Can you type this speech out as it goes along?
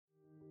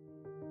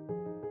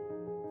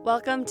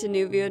Welcome to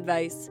New View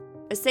Advice,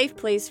 a safe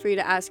place for you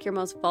to ask your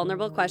most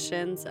vulnerable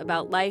questions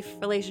about life,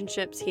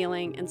 relationships,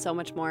 healing, and so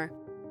much more.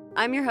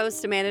 I'm your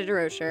host, Amanda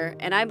DeRocher,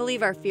 and I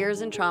believe our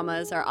fears and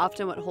traumas are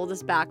often what hold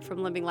us back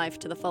from living life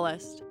to the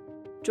fullest.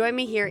 Join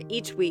me here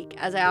each week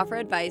as I offer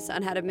advice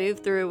on how to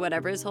move through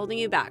whatever is holding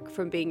you back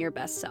from being your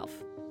best self.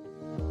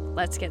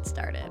 Let's get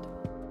started.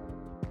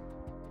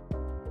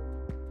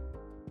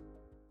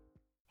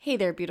 Hey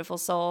there, beautiful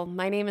soul.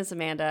 My name is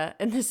Amanda,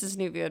 and this is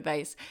New View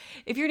Advice.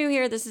 If you're new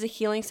here, this is a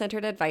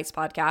healing-centered advice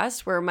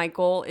podcast where my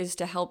goal is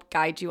to help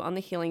guide you on the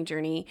healing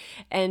journey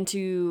and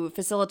to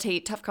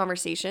facilitate tough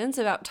conversations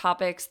about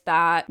topics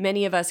that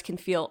many of us can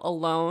feel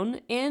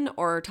alone in,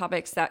 or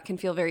topics that can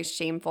feel very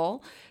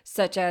shameful,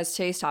 such as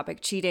today's topic,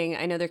 cheating.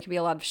 I know there can be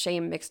a lot of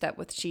shame mixed up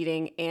with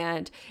cheating,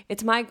 and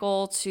it's my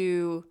goal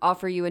to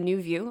offer you a new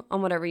view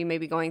on whatever you may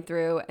be going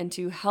through and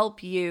to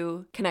help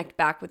you connect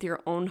back with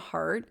your own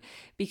heart,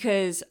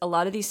 because a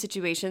lot of these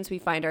situations we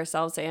find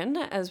ourselves in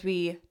as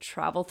we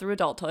travel through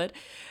adulthood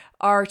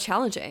are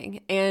challenging,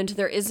 and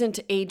there isn't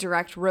a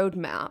direct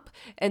roadmap.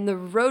 And the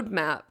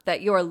roadmap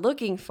that you're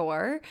looking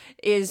for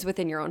is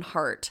within your own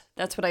heart.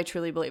 That's what I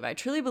truly believe. I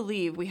truly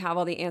believe we have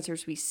all the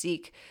answers we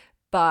seek,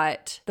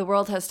 but the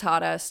world has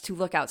taught us to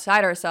look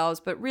outside ourselves,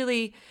 but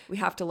really we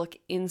have to look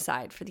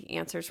inside for the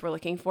answers we're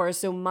looking for.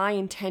 So my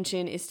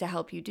intention is to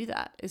help you do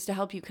that, is to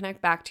help you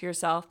connect back to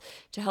yourself,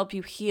 to help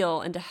you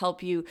heal, and to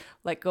help you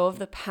let go of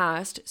the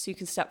past so you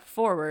can step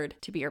forward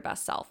to be your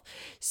best self.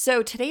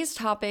 So today's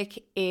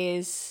topic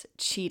is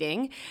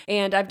cheating,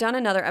 and I've done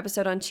another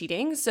episode on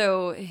cheating.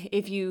 So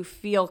if you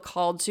feel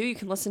called to, you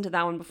can listen to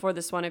that one before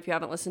this one if you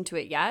haven't listened to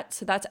it yet.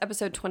 So that's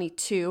episode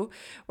 22,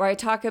 where I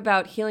talk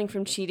about healing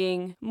from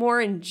cheating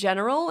more in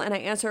general, and I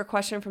answer a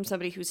question from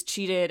somebody who's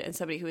cheated and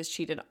somebody who is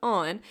cheated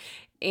on.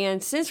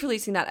 And since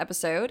releasing that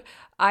episode,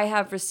 I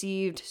have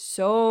received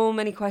so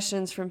many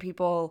questions from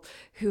people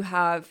who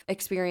have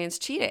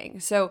experienced cheating.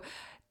 So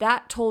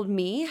that told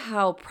me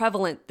how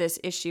prevalent this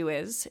issue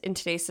is in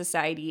today's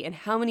society and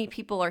how many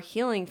people are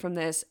healing from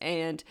this,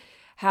 and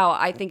how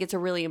I think it's a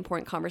really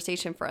important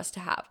conversation for us to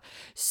have.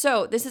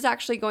 So this is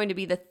actually going to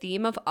be the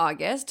theme of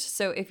August.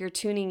 So if you're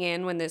tuning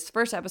in when this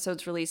first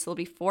episode's released, there'll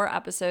be 4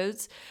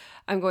 episodes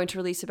I'm going to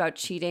release about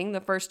cheating.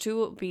 The first 2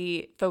 will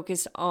be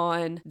focused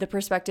on the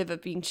perspective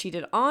of being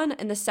cheated on,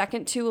 and the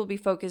second 2 will be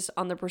focused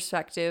on the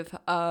perspective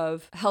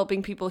of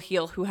helping people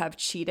heal who have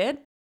cheated.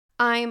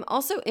 I'm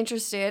also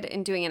interested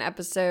in doing an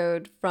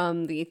episode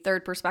from the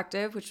third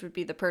perspective, which would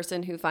be the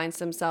person who finds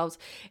themselves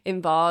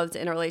involved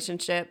in a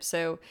relationship.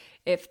 So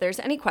if there's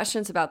any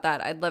questions about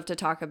that, I'd love to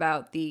talk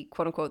about the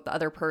quote unquote the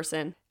other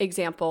person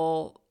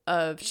example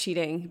of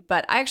cheating,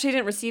 but I actually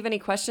didn't receive any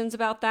questions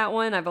about that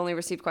one. I've only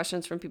received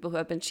questions from people who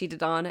have been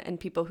cheated on and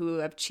people who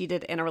have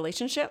cheated in a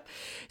relationship.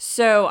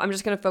 So I'm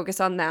just going to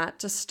focus on that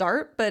to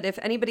start. But if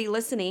anybody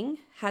listening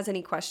has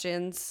any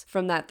questions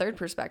from that third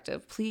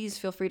perspective, please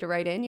feel free to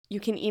write in. You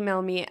can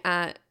email me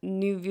at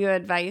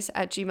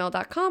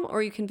newviewadvice@gmail.com,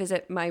 or you can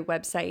visit my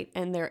website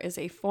and there is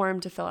a form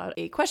to fill out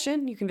a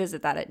question. You can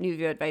visit that at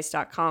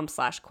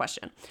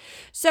newviewadvice.com/question.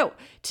 So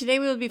today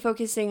we will be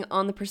focusing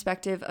on the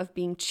perspective of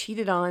being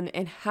cheated on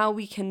and how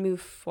we can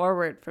move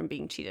forward from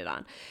being cheated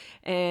on,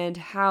 and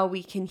how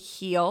we can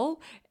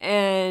heal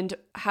and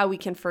how we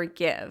can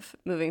forgive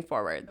moving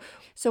forward.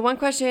 So one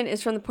question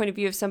is from the point of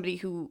view of somebody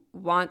who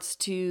wants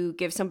to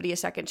give somebody a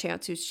second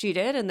chance who's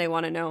cheated, and they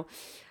want to know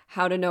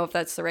how to know if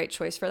that's the right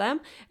choice for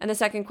them. And the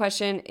second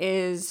question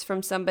is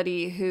from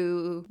somebody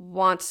who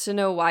wants to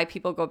know why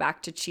people go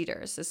back to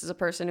cheaters. This is a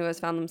person who has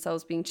found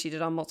themselves being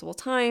cheated on multiple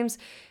times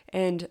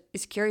and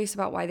is curious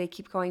about why they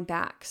keep going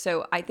back.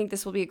 So I think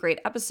this will be a great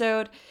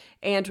episode.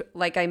 And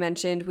like I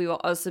mentioned, we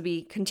will also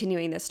be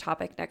continuing this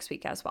topic next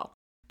week as well.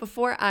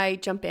 Before I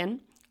jump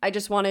in, I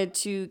just wanted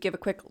to give a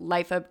quick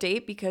life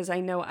update because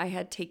I know I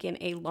had taken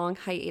a long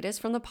hiatus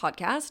from the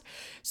podcast.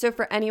 So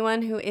for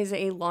anyone who is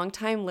a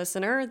longtime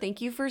listener,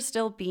 thank you for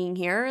still being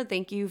here.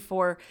 Thank you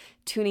for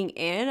tuning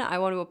in. I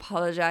want to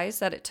apologize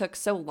that it took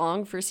so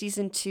long for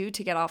season 2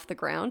 to get off the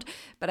ground,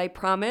 but I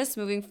promise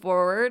moving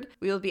forward,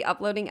 we will be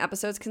uploading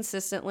episodes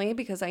consistently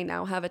because I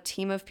now have a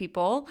team of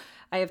people.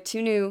 I have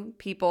 2 new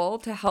people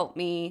to help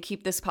me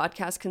keep this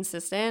podcast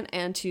consistent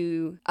and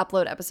to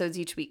upload episodes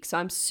each week. So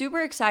I'm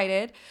super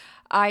excited.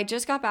 I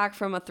just got back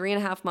from a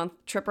 3.5-month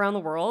trip around the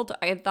world.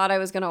 I had thought I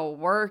was going to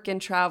work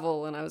and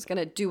travel and I was going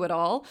to do it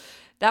all.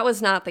 That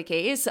was not the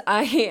case.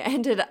 I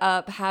ended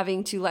up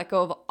having to let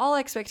go of all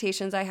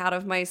expectations I had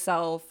of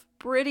myself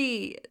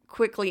pretty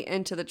quickly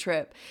into the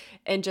trip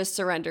and just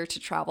surrender to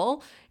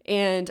travel.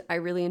 And I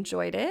really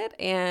enjoyed it.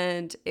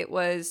 And it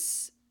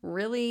was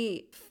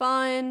really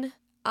fun,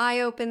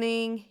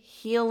 eye-opening,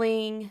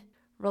 healing,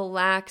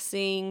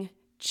 relaxing,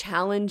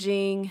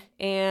 challenging,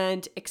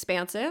 and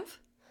expansive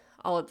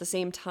all at the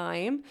same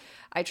time.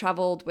 I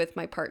traveled with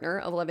my partner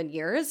of 11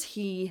 years.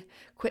 He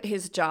quit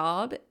his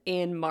job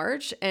in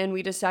March and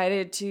we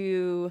decided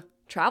to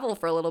travel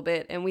for a little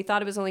bit. And we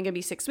thought it was only going to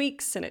be 6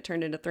 weeks and it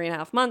turned into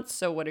 3.5 months.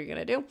 So what are you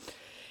going to do?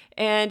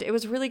 And it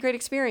was a really great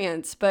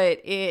experience, but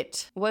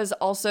it was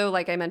also,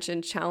 like I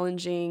mentioned,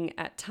 challenging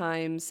at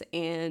times.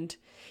 And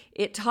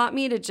it taught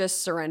me to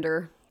just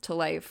surrender to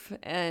life.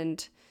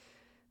 And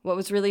what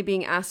was really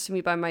being asked of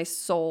me by my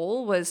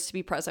soul was to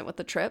be present with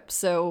the trip.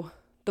 So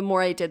the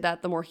more I did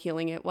that, the more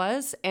healing it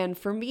was. And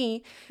for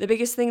me, the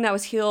biggest thing that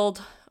was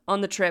healed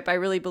on the trip, I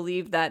really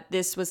believed that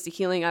this was the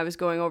healing I was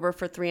going over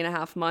for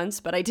 3.5 months,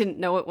 but I didn't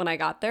know it when I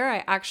got there.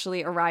 I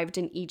actually arrived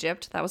in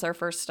Egypt. That was our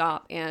first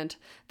stop. And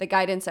the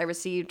guidance I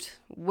received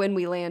when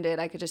we landed,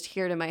 I could just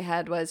hear it in my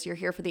head was, you're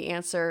here for the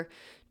answer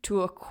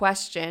to a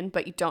question,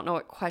 but you don't know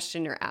what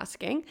question you're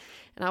asking.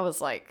 And I was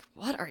like,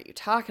 what are you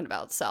talking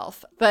about,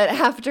 self? But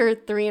after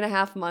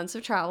 3.5 months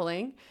of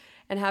traveling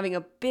and having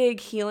a big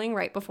healing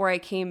right before I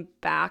came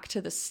back to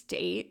the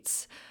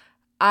States,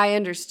 I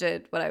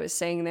understood what I was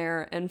saying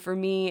there. And for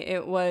me,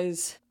 it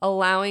was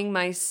allowing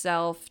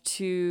myself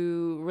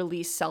to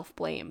release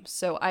self-blame.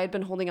 So I had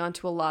been holding on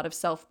to a lot of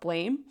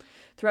self-blame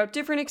throughout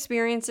different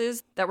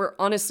experiences that were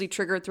honestly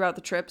triggered throughout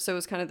the trip. So it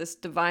was kind of this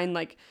divine,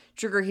 like,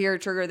 trigger here,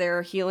 trigger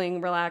there,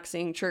 healing,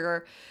 relaxing,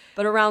 trigger.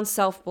 But around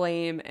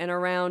self-blame and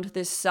around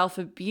this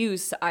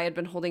self-abuse I had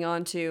been holding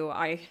on to,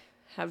 I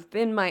have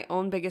been my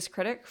own biggest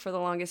critic for the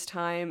longest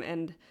time,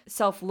 and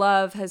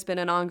self-love has been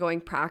an ongoing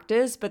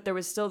practice, but there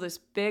was still this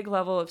big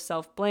level of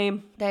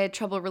self-blame that I had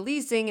trouble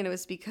releasing, and it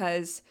was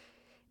because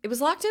it was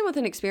locked in with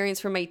an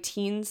experience from my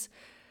teens.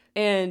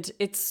 And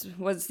it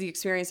was the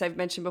experience I've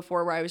mentioned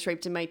before where I was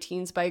raped in my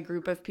teens by a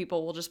group of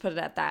people. We'll just put it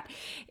at that.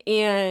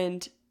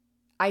 And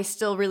I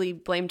still really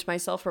blamed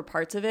myself for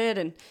parts of it.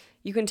 And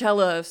you can tell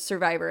a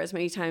survivor as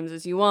many times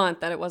as you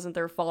want that it wasn't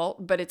their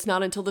fault, but it's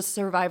not until the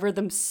survivor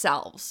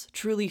themselves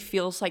truly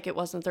feels like it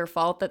wasn't their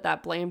fault that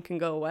that blame can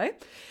go away.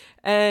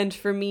 And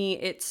for me,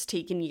 it's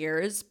taken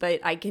years, but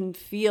I can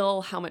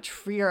feel how much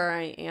freer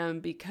I am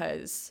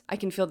because I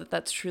can feel that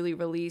that's truly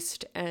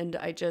released. And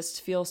I just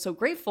feel so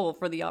grateful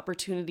for the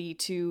opportunity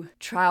to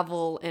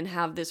travel and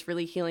have this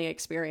really healing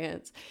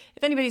experience.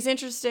 If anybody's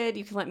interested,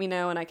 you can let me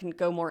know and I can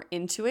go more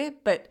into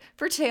it. But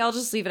for today, I'll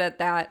just leave it at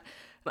that.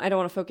 I don't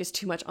want to focus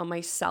too much on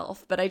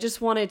myself, but I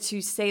just wanted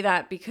to say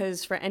that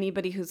because for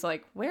anybody who's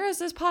like, where has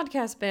this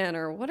podcast been?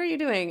 Or what are you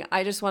doing?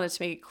 I just wanted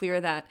to make it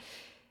clear that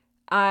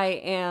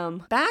I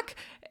am back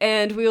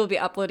and we will be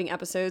uploading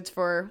episodes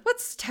for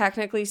what's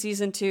technically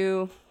season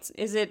 2.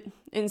 Is it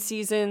in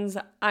seasons?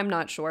 I'm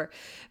not sure,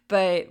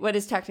 but what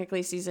is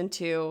technically season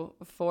 2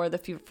 for the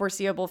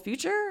foreseeable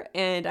future.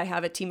 And I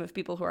have a team of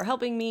people who are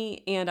helping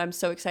me, and I'm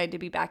so excited to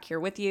be back here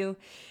with you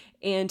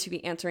and to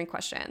be answering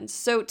questions.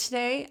 So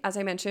today, as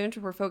I mentioned,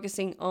 we're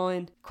focusing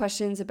on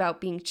questions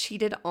about being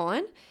cheated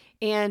on.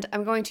 And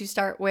I'm going to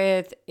start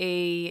with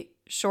a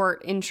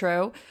short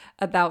intro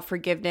about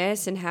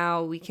forgiveness and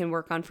how we can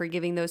work on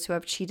forgiving those who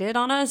have cheated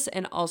on us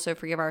and also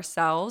forgive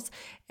ourselves.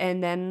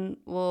 And then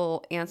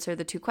we'll answer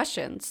the 2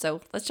 questions.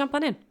 So let's jump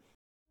on in.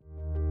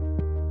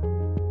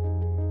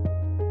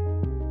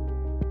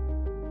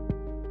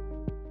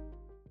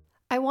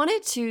 I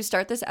wanted to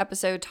start this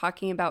episode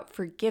talking about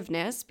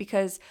forgiveness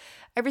because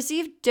I've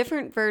received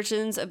different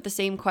versions of the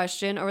same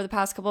question over the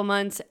past couple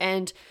months,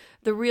 and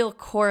the real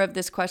core of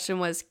this question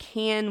was,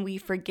 can we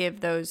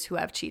forgive those who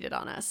have cheated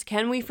on us?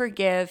 Can we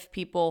forgive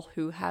people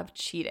who have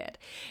cheated?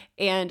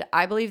 And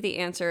I believe the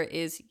answer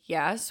is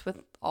yes,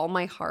 with all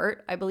my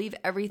heart. I believe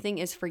everything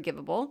is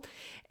forgivable,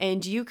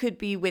 and you could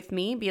be with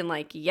me being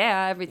like,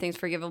 yeah, everything's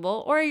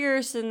forgivable, or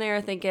you're sitting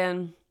there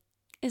thinking,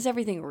 is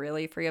everything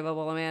really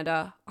forgivable,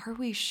 Amanda? Are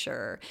we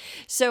sure?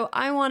 So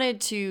I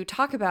wanted to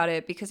talk about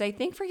it because I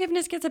think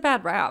forgiveness gets a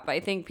bad rap. I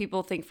think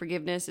people think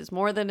forgiveness is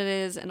more than it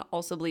is and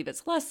also believe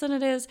it's less than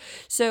it is.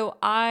 So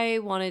I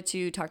wanted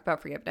to talk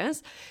about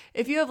forgiveness.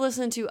 If you have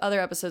listened to other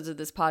episodes of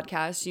this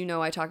podcast, you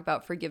know I talk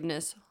about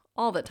forgiveness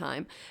all the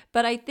time.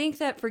 But I think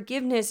that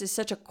forgiveness is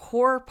such a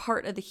core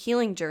part of the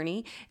healing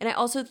journey. And I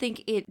also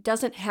think it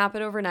doesn't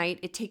happen overnight.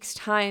 It takes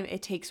time,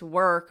 it takes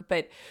work.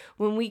 But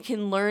when we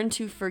can learn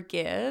to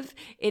forgive,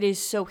 it is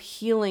so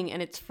healing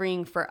and it's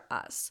freeing for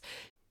us.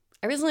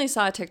 I recently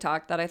saw a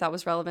TikTok that I thought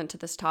was relevant to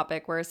this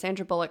topic where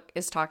Sandra Bullock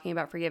is talking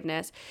about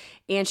forgiveness,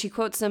 and she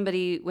quotes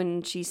somebody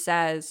when she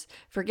says,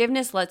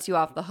 forgiveness lets you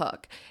off the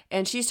hook.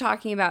 And she's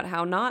talking about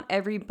how not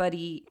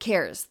everybody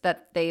cares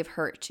that they've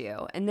hurt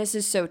you. And this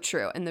is so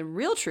true. And the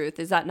real truth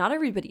is that not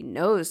everybody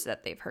knows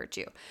that they've hurt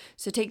you.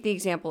 So take the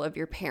example of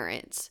your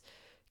parents,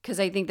 because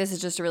I think this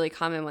is just a really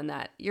common one,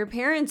 that your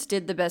parents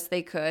did the best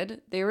they could.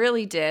 They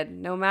really did,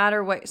 no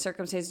matter what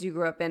circumstances you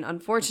grew up in.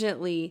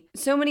 Unfortunately,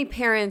 so many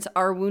parents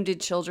are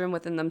wounded children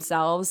within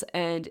themselves.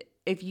 And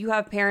if you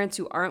have parents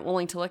who aren't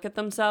willing to look at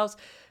themselves,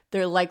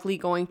 they're likely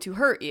going to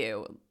hurt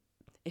you.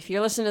 If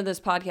you're listening to this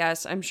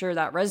podcast, I'm sure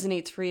that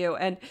resonates for you.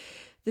 And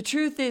the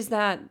truth is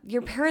that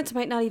your parents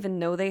might not even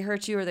know they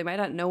hurt you, or they might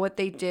not know what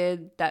they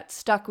did that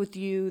stuck with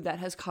you, that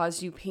has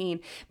caused you pain,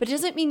 but it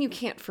doesn't mean you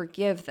can't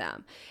forgive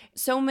them.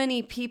 So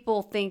many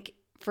people think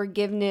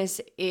forgiveness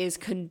is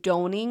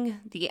condoning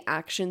the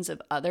actions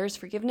of others.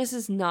 Forgiveness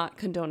is not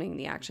condoning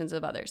the actions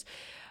of others.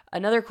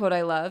 Another quote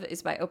I love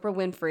is by Oprah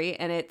Winfrey,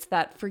 and it's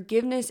that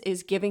forgiveness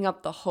is giving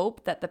up the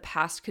hope that the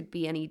past could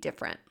be any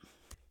different.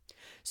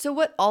 So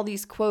what all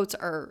these quotes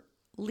are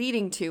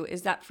leading to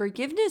is that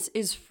forgiveness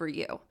is for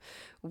you.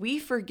 We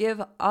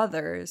forgive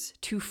others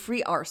to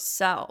free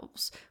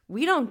ourselves.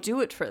 We don't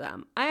do it for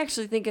them. I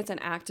actually think it's an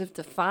act of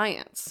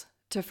defiance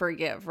to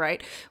forgive,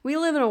 right? We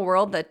live in a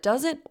world that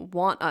doesn't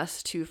want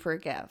us to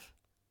forgive.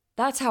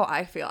 That's how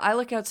I feel. I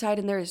look outside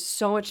and there is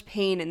so much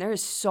pain and there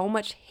is so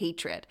much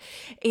hatred.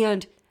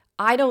 And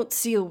I don't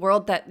see a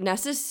world that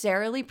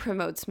necessarily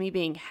promotes me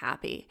being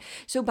happy.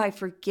 So by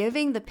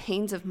forgiving the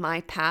pains of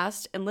my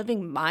past and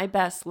living my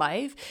best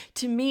life,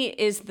 to me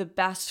is the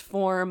best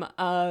form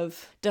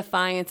of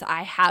defiance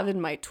I have in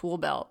my tool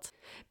belt.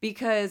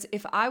 Because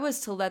if I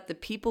was to let the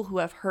people who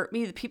have hurt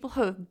me, the people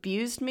who have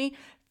abused me,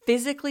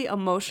 physically,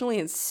 emotionally,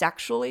 and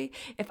sexually,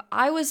 if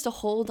I was to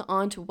hold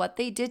on to what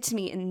they did to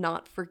me and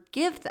not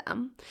forgive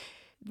them,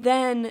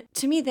 then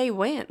to me, they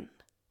win.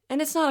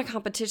 And it's not a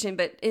competition,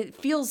 but it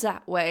feels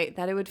that way,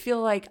 that it would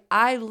feel like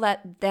I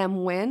let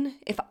them win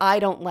if I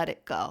don't let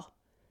it go.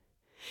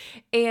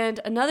 And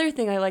another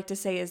thing I like to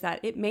say is that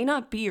it may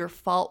not be your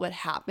fault what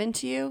happened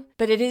to you,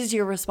 but it is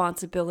your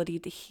responsibility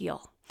to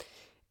heal.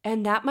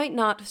 And that might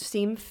not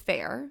seem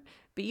fair,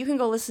 but you can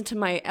go listen to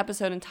my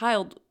episode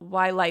entitled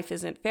Why Life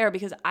Isn't Fair,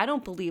 because I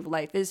don't believe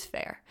life is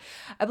fair.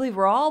 I believe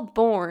we're all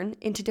born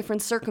into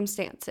different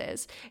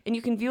circumstances, and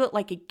you can view it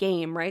like a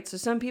game, right? So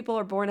some people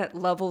are born at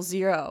level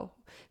 0.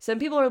 Some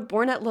people are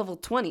born at level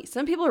 20.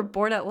 Some people are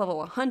born at level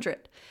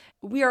 100.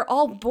 We are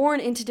all born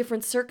into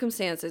different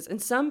circumstances,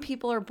 and some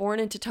people are born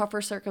into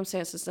tougher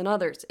circumstances than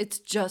others. It's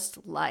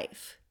just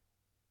life.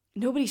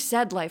 Nobody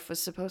said life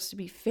was supposed to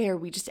be fair.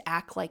 We just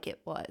act like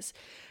it was.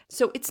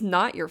 So it's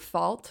not your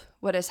fault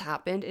what has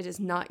happened. It is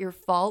not your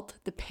fault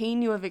the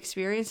pain you have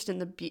experienced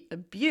and the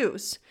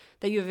abuse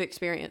that you have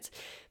experienced.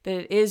 But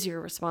it is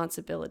your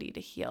responsibility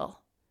to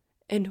heal.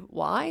 And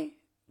why?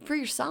 For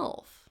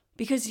yourself.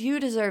 Because you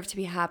deserve to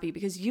be happy.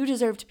 Because you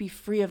deserve to be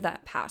free of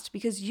that past.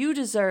 Because you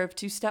deserve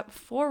to step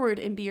forward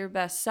and be your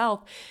best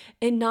self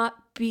and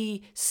not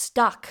be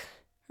stuck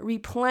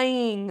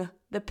replaying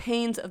the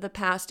pains of the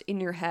past in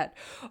your head,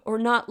 or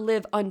not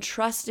live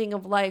untrusting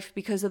of life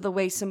because of the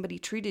way somebody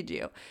treated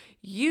you.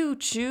 You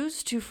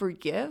choose to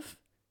forgive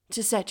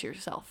to set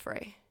yourself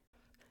free.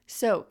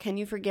 So, can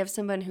you forgive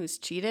someone who's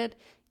cheated?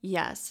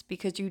 Yes,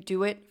 because you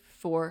do it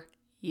for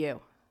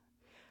you.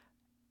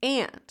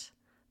 And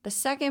the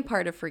second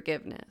part of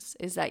forgiveness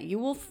is that you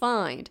will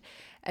find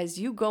as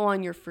you go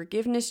on your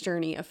forgiveness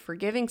journey of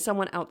forgiving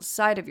someone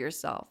outside of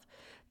yourself,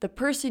 the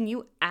person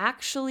you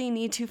actually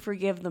need to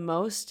forgive the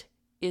most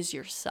is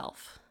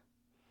yourself.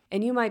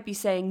 And you might be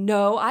saying,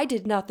 no, I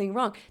did nothing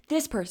wrong.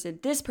 This person.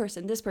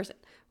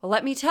 Well,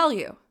 let me tell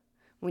you,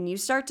 when you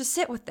start to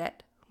sit with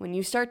it, when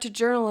you start to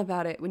journal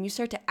about it, when you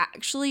start to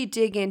actually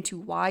dig into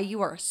why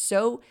you are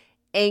so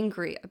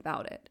angry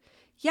about it,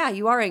 yeah,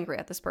 you are angry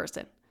at this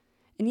person.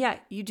 And yeah,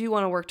 you do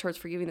want to work towards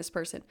forgiving this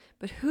person.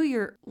 But who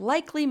you're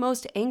likely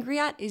most angry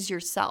at is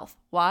yourself.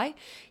 Why?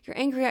 You're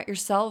angry at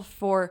yourself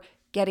for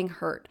getting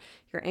hurt.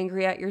 You're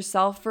angry at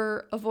yourself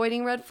for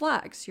avoiding red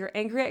flags. You're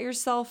angry at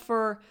yourself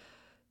for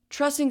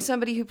trusting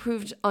somebody who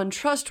proved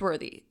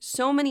untrustworthy.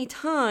 So many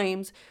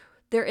times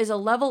there is a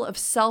level of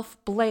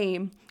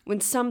self-blame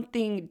when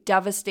something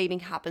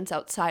devastating happens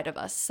outside of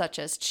us, such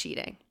as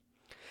cheating.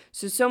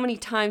 So many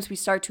times we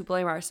start to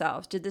blame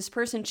ourselves. Did this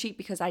person cheat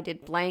because I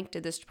did blank?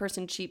 Did this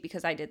person cheat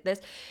because I did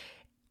this?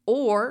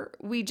 Or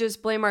we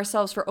just blame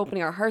ourselves for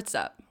opening our hearts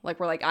up. Like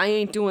we're like, I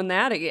ain't doing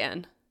that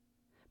again.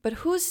 But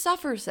who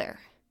suffers there?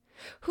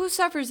 Who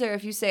suffers there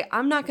if you say,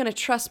 I'm not going to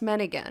trust men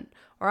again,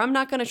 or I'm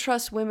not going to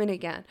trust women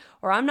again,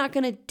 or I'm not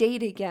going to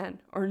date again,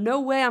 or no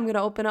way I'm going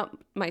to open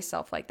up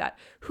myself like that?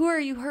 Who are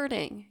you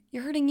hurting?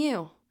 You're hurting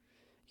you.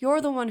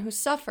 You're the one who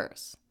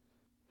suffers.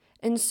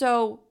 And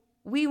so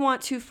we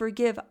want to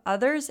forgive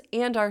others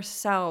and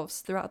ourselves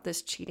throughout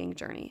this cheating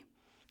journey.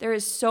 There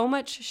is so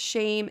much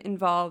shame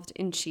involved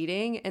in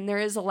cheating, and there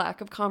is a lack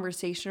of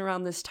conversation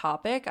around this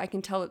topic. I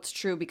can tell it's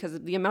true because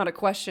of the amount of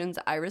questions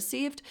I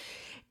received.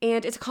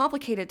 And it's a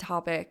complicated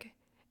topic.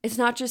 It's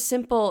not just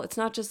simple. It's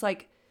not just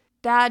like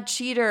bad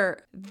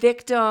cheater,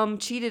 victim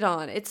cheated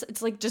on.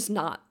 It's like just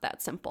not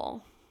that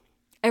simple.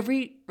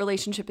 Every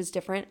relationship is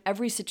different.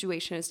 Every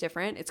situation is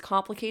different. It's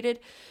complicated.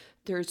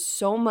 There's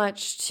so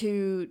much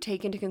to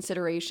take into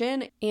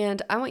consideration.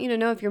 And I want you to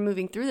know, if you're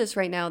moving through this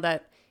right now,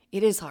 that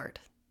it is hard.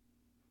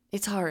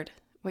 It's hard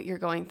what you're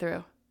going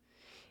through.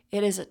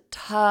 It is a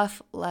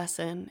tough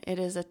lesson. It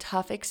is a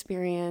tough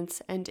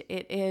experience, and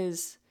it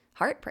is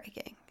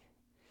heartbreaking.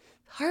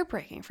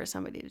 Heartbreaking for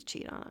somebody to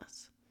cheat on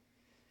us.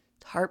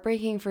 It's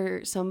heartbreaking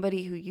for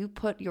somebody who you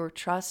put your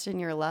trust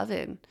and your love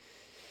in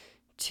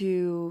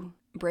to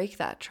break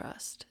that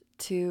trust,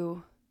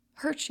 to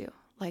hurt you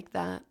like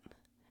that.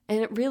 And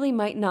it really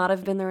might not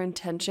have been their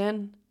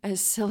intention, as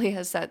silly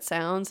as that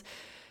sounds.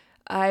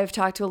 I've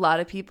talked to a lot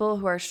of people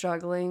who are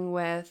struggling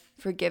with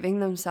forgiving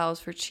themselves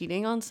for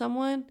cheating on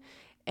someone.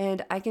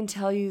 And I can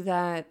tell you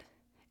that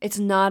it's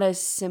not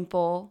as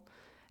simple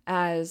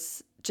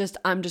as just,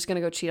 I'm just going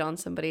to go cheat on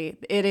somebody.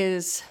 It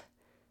is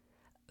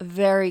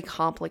very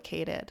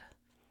complicated,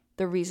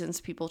 the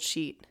reasons people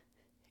cheat.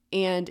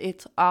 And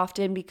it's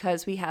often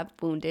because we have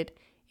wounded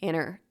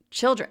inner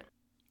children.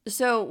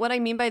 So what I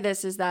mean by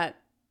this is that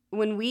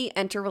when we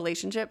enter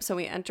relationships, so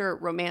we enter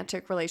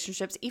romantic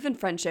relationships, even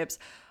friendships,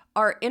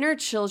 our inner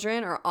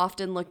children are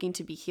often looking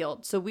to be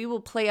healed. So we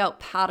will play out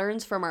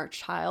patterns from our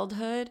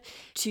childhood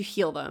to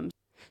heal them.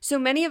 So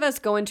many of us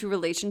go into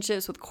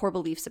relationships with core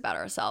beliefs about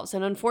ourselves.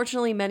 And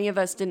unfortunately, many of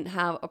us didn't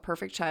have a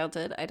perfect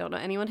childhood. I don't know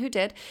anyone who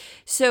did.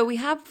 So we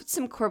have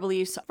some core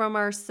beliefs from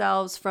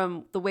ourselves,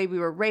 from the way we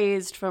were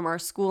raised, from our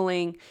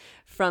schooling,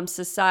 from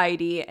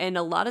society. And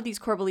a lot of these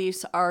core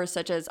beliefs are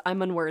such as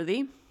I'm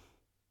unworthy,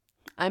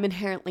 I'm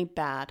inherently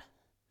bad,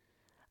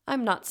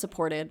 I'm not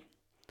supported,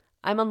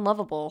 I'm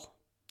unlovable,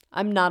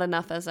 I'm not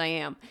enough as I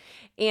am.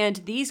 And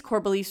these core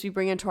beliefs we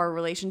bring into our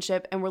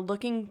relationship and we're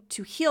looking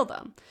to heal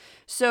them.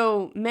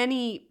 So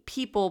many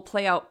people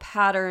play out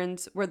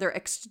patterns where they're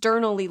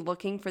externally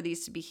looking for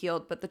these to be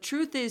healed. But the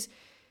truth is,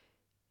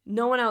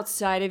 no one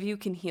outside of you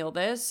can heal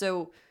this.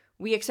 So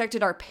we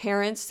expected our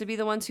parents to be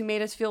the ones who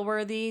made us feel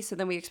worthy. So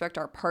then we expect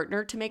our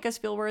partner to make us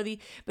feel worthy.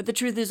 But the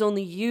truth is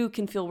only you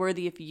can feel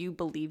worthy if you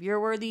believe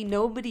you're worthy.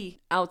 Nobody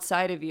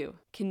outside of you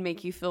can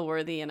make you feel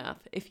worthy enough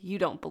if you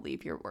don't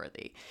believe you're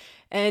worthy.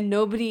 And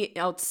nobody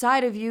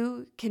outside of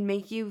you can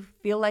make you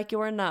feel like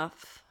you're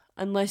enough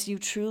unless you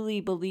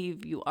truly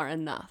believe you are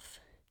enough.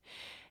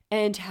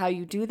 And how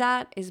you do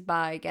that is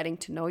by getting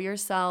to know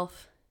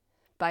yourself,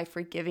 by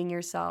forgiving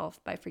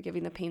yourself, by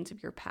forgiving the pains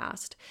of your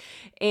past.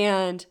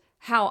 And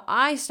how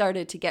I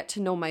started to get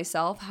to know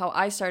myself, how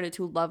I started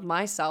to love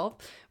myself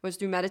was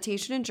through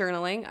meditation and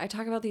journaling. I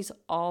talk about these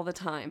all the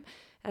time.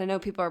 And I know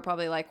people are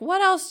probably like, what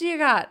else do you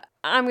got?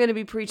 I'm going to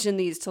be preaching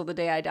these till the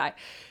day I die.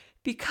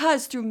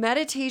 Because through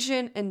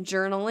meditation and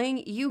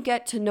journaling, you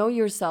get to know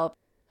yourself.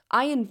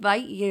 I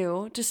invite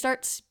you to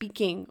start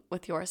speaking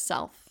with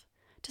yourself,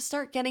 to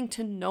start getting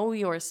to know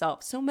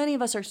yourself. So many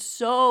of us are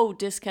so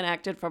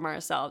disconnected from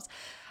ourselves.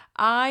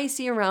 I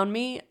see around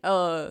me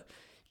a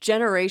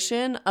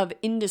generation of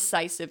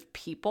indecisive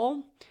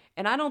people.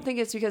 And I don't think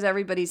it's because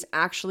everybody's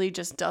actually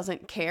just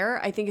doesn't care.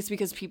 I think it's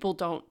because people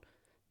don't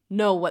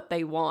know what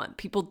they want.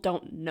 People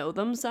don't know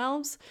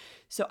themselves.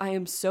 So I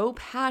am so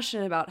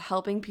passionate about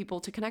helping people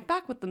to connect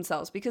back with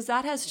themselves because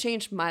that has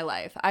changed my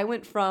life. I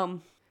went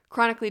from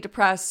chronically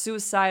depressed,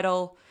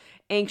 suicidal,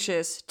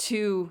 anxious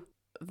to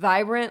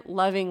vibrant,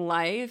 loving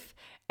life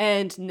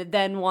and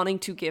then wanting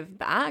to give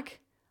back.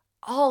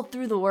 All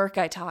through the work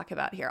I talk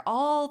about here,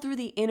 all through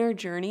the inner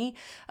journey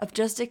of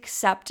just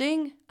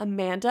accepting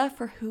Amanda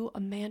for who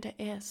Amanda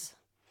is.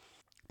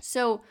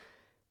 So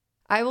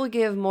I will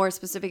give more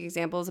specific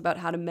examples about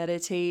how to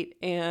meditate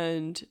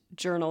and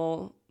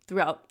journal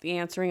throughout the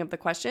answering of the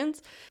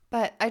questions.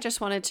 But I just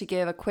wanted to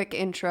give a quick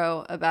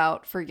intro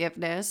about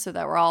forgiveness so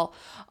that we're all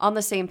on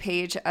the same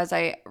page as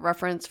I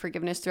reference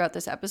forgiveness throughout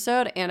this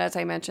episode. And as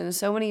I mentioned,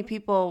 so many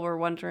people were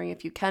wondering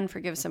if you can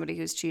forgive somebody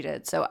who's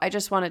cheated. So I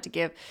just wanted to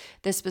give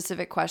this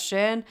specific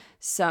question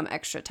some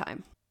extra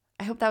time.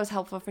 I hope that was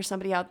helpful for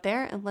somebody out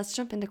there. And let's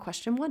jump into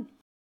question 1.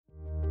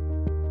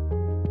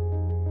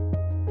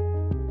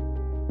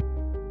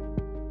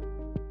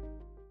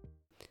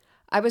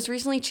 I was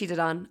recently cheated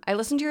on. I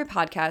listened to your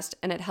podcast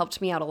and it helped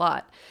me out a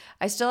lot.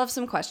 I still have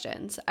some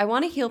questions. I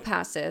want to heal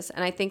past this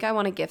and I think I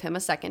want to give him a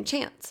second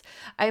chance.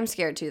 I am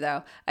scared to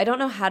though. I don't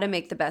know how to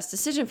make the best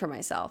decision for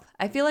myself.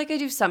 I feel like I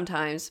do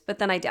sometimes, but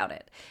then I doubt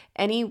it.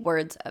 Any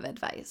words of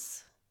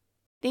advice?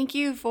 Thank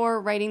you for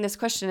writing this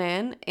question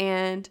in,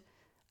 and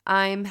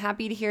I'm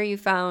happy to hear you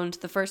found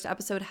the first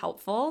episode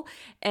helpful,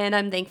 and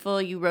I'm thankful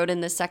you wrote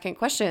in the second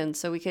question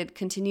so we could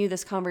continue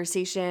this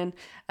conversation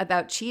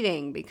about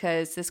cheating,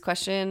 because this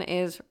question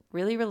is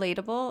really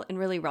relatable and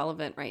really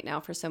relevant right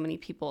now for so many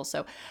people.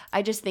 So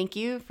I just thank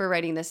you for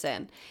writing this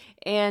in.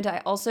 And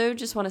I also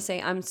just want to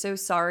say I'm so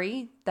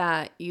sorry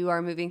that you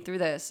are moving through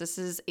this. This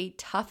is a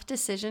tough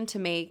decision to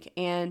make,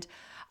 and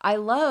I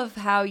love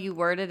how you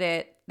worded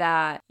it,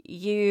 that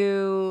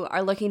you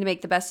are looking to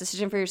make the best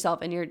decision for yourself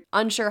and you're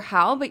unsure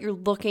how, but you're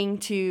looking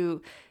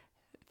to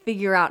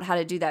figure out how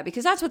to do that,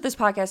 because that's what this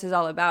podcast is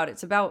all about.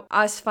 It's about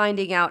us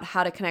finding out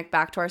how to connect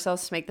back to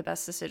ourselves to make the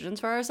best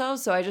decisions for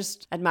ourselves. So I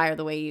just admire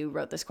the way you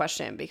wrote this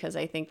question, because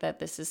I think that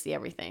this is the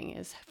everything,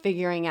 is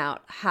figuring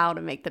out how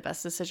to make the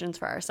best decisions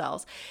for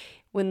ourselves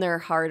when they're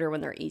hard or when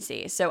they're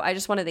easy. So I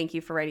just want to thank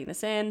you for writing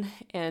this in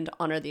and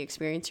honor the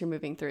experience you're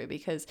moving through,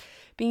 because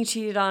being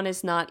cheated on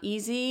is not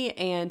easy,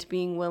 and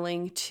being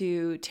willing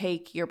to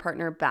take your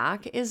partner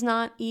back is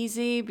not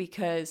easy,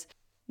 because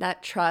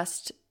that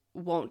trust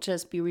won't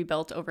just be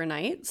rebuilt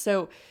overnight.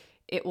 So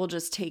it will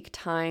just take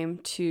time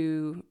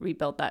to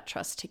rebuild that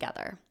trust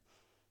together.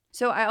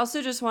 So I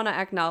also just want to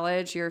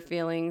acknowledge your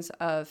feelings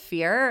of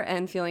fear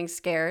and feeling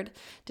scared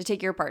to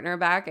take your partner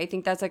back. I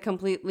think that's a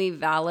completely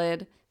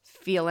valid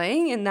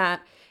feeling, and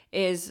that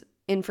is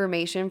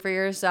information for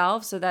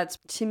yourself. So that's,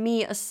 to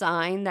me, a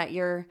sign that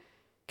you're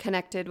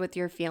connected with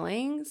your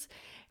feelings,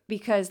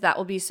 because that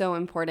will be so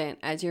important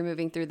as you're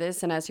moving through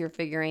this and as you're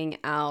figuring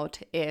out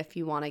if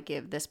you want to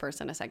give this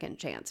person a second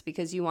chance,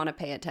 because you want to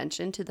pay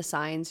attention to the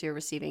signs you're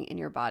receiving in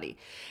your body.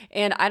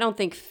 And I don't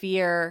think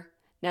fear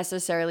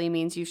necessarily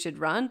means you should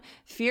run.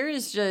 Fear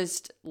is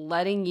just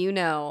letting you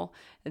know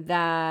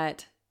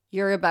that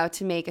you're about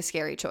to make a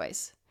scary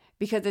choice,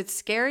 because it's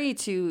scary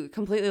to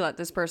completely let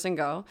this person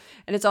go.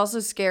 And it's also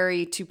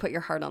scary to put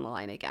your heart on the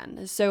line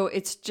again. So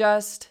it's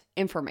just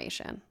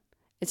information.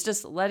 It's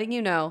just letting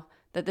you know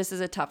that this is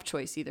a tough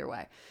choice either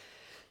way.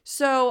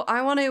 So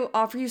I want to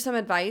offer you some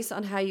advice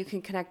on how you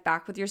can connect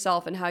back with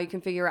yourself and how you can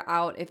figure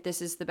out if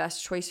this is the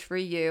best choice for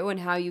you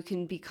and how you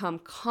can become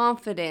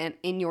confident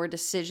in your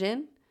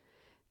decision.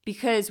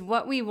 Because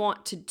what we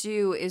want to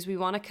do is we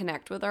want to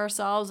connect with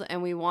ourselves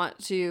and we want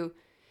to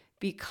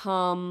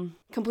become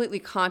completely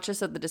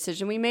conscious of the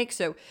decision we make.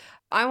 So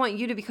I want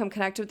you to become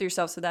connected with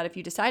yourself so that if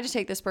you decide to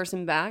take this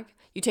person back,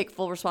 you take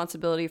full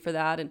responsibility for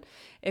that. And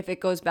if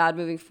it goes bad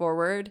moving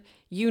forward,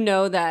 you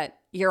know that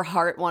your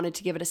heart wanted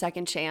to give it a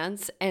second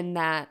chance and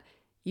that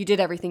you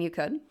did everything you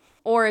could.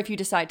 Or if you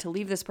decide to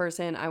leave this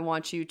person, I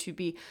want you to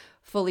be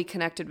fully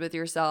connected with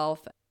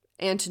yourself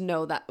and to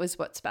know that was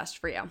what's best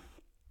for you.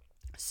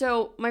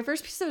 So my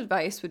first piece of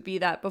advice would be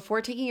that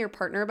before taking your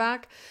partner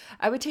back,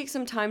 I would take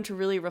some time to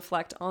really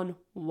reflect on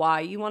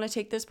why you want to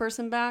take this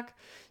person back.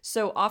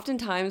 So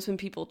oftentimes when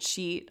people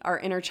cheat, our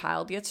inner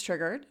child gets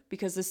triggered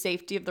because the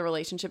safety of the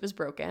relationship is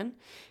broken,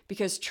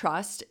 because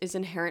trust is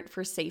inherent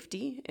for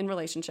safety in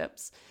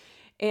relationships.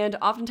 And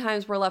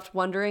oftentimes we're left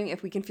wondering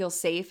if we can feel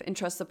safe and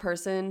trust the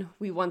person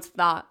we once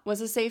thought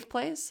was a safe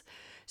place.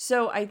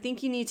 So I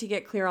think you need to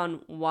get clear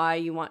on why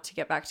you want to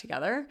get back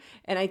together.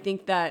 And I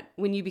think that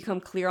when you become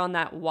clear on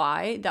that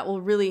why, that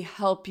will really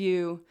help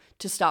you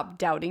to stop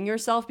doubting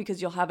yourself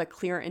because you'll have a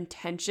clear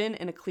intention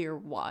and a clear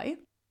why.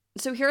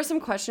 So here are some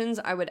questions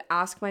I would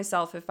ask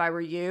myself if I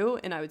were you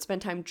and I would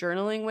spend time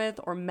journaling with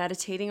or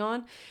meditating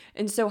on.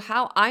 And so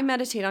how I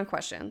meditate on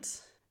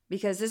questions,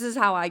 because this is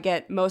how I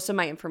get most of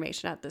my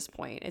information at this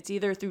point. It's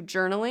either through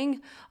journaling,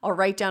 I'll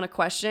write down a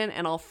question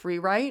and I'll free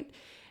write.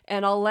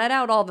 And I'll let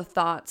out all the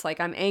thoughts, like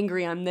I'm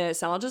angry, I'm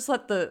this, and I'll just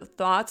let the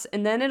thoughts,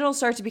 and then it'll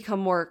start to become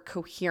more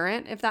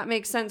coherent, if that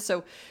makes sense.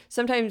 So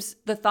sometimes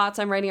the thoughts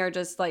I'm writing are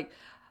just like,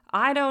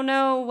 I don't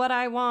know what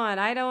I want.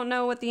 I don't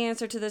know what the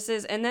answer to this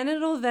is. And then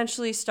it'll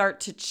eventually start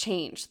to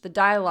change the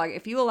dialogue.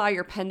 If you allow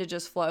your pen to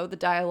just flow, the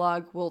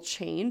dialogue will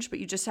change, but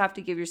you just have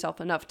to give yourself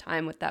enough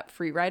time with that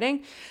free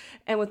writing.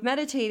 And with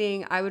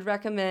meditating, I would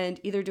recommend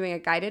either doing a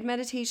guided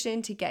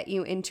meditation to get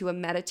you into a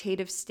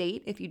meditative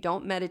state if you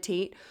don't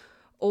meditate,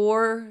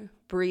 or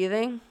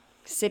breathing,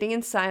 sitting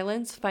in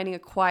silence, finding a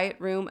quiet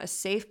room, a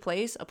safe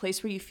place, a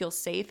place where you feel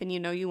safe and you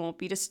know you won't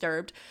be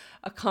disturbed,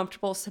 a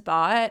comfortable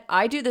spot.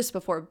 I do this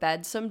before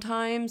bed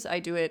sometimes. I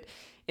do it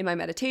in my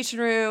meditation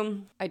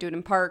room. I do it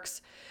in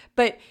parks.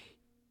 But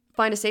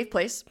find a safe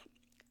place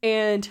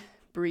and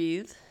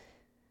breathe.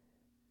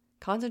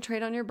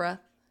 Concentrate on your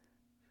breath.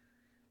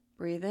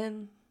 Breathe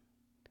in,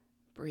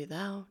 breathe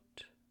out,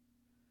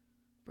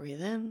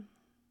 breathe in,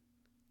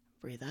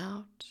 breathe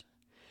out.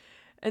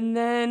 And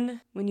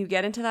then when you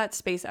get into that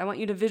space, I want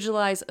you to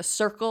visualize a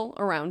circle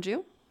around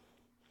you.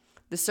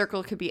 The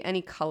circle could be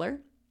any color.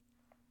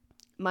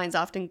 Mine's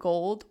often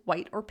gold,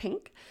 white, or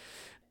pink.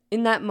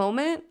 In that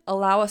moment,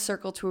 allow a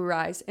circle to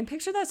arise and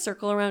picture that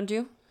circle around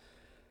you.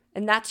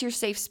 And that's your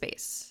safe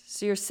space.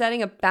 So you're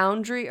setting a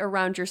boundary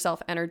around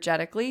yourself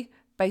energetically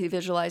by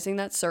visualizing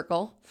that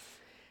circle.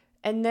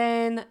 And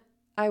then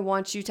I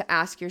want you to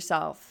ask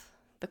yourself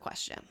the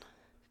question.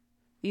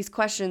 These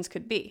questions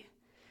could be,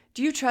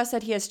 do you trust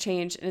that he has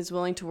changed and is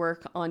willing to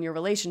work on your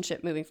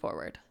relationship moving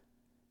forward?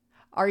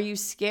 Are you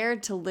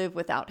scared to live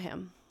without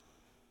him?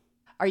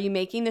 Are you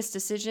making this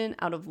decision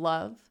out of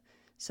love?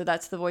 So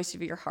that's the voice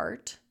of your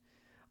heart.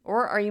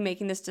 Or are you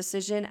making this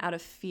decision out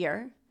of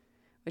fear,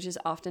 which is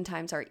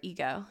oftentimes our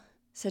ego,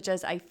 such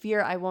as I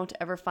fear I won't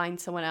ever find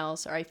someone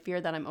else, or I fear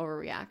that I'm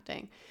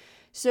overreacting.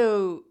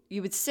 So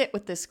you would sit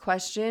with this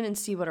question and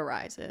see what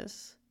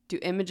arises. Do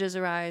images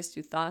arise?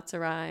 Do thoughts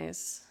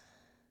arise?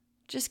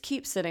 Just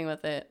keep sitting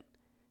with it.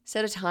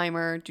 Set a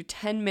timer, do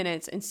 10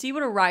 minutes, and see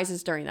what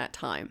arises during that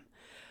time.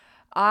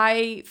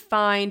 I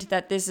find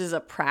that this is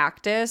a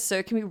practice, so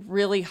it can be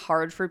really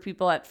hard for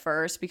people at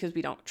first because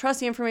we don't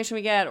trust the information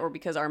we get or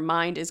because our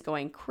mind is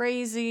going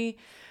crazy.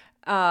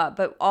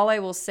 But all I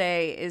will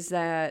say is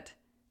that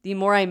the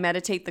more I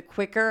meditate, the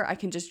quicker I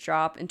can just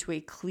drop into a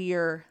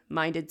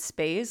clear-minded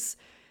space.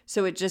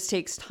 So it just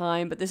takes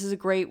time, but this is a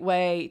great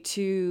way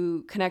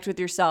to connect with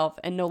yourself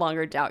and no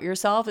longer doubt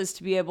yourself, is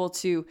to be able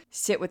to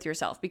sit with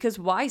yourself. Because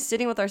why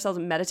sitting with ourselves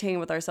and meditating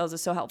with ourselves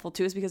is so helpful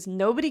too is because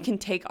nobody can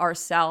take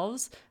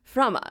ourselves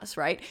from us,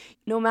 right?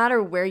 No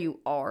matter where you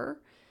are,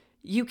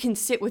 you can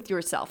sit with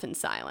yourself in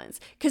silence.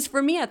 Because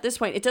for me at this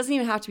point, it doesn't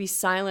even have to be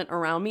silent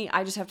around me.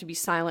 I just have to be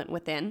silent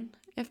within,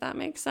 if that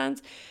makes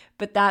sense.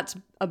 But that's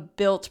a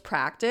built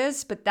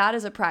practice, but that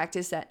is a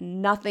practice that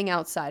nothing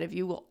outside of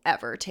you will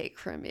ever take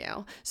from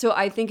you. So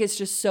I think it's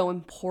just so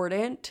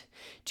important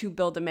to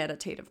build a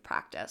meditative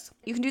practice.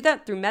 You can do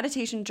that through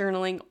meditation,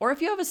 journaling, or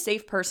if you have a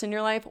safe person in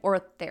your life or a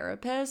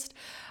therapist,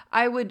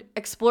 I would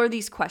explore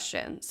these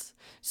questions.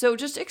 So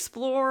just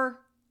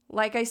explore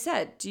like I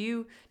said, do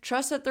you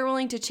trust that they're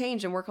willing to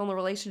change and work on the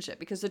relationship?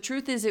 Because the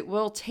truth is, it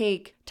will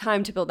take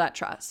time to build that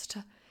trust.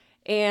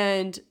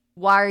 And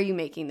why are you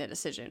making the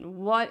decision?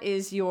 What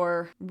is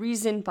your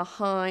reason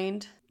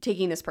behind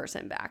taking this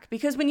person back?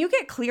 Because when you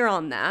get clear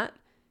on that,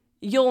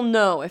 you'll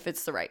know if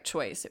it's the right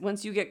choice.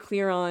 Once you get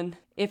clear on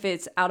if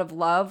it's out of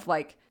love,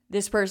 like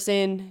this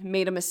person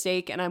made a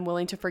mistake and I'm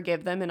willing to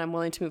forgive them and I'm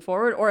willing to move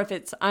forward, or if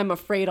it's I'm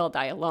afraid I'll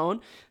die alone,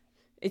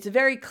 it's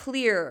very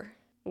clear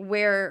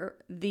where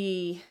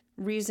the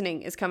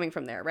reasoning is coming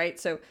from there, right?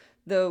 So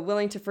the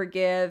willing to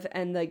forgive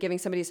and the giving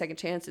somebody a second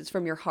chance is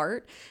from your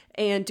heart,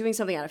 and doing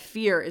something out of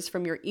fear is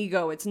from your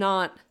ego. It's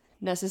not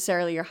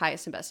necessarily your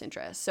highest and best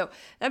interest. So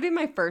that'd be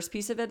my first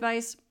piece of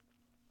advice.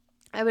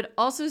 I would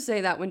also say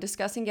that when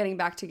discussing getting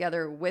back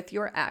together with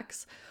your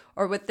ex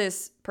or with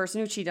this person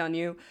who cheated on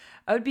you,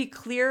 I would be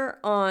clear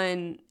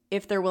on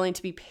if they're willing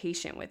to be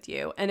patient with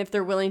you and if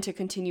they're willing to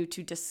continue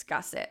to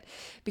discuss it.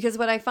 Because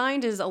what I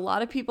find is a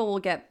lot of people will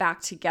get back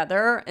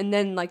together and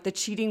then like the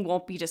cheating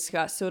won't be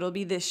discussed. So it'll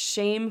be this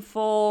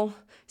shameful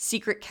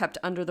secret kept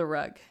under the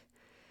rug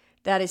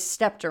that is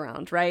stepped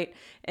around, right?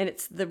 And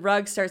it's the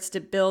rug starts to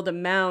build a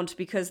mound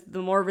because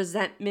the more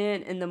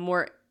resentment and the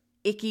more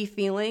icky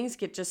feelings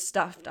get just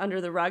stuffed under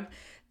the rug,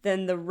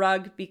 then the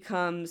rug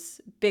becomes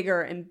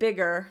bigger and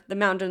bigger. The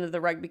mound under the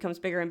rug becomes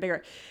bigger and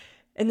bigger.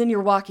 And then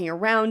you're walking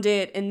around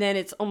it, and then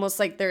it's almost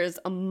like there's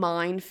a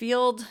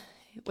minefield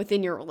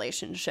within your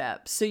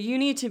relationship. So you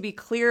need to be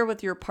clear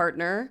with your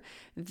partner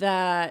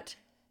that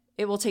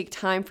it will take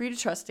time for you to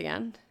trust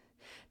again.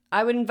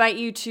 I would invite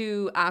you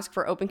to ask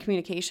for open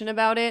communication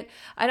about it.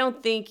 I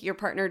don't think your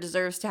partner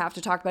deserves to have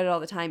to talk about it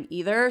all the time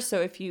either. So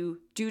if you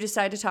do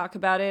decide to talk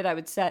about it, I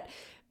would set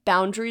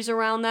boundaries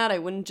around that. I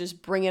wouldn't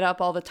just bring it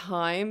up all the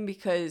time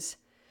because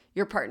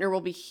your partner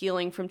will be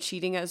healing from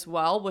cheating as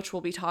well, which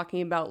we'll be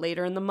talking about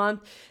later in the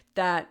month,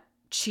 that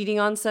cheating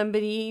on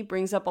somebody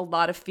brings up a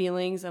lot of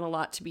feelings and a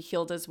lot to be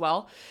healed as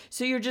well.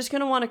 So you're just going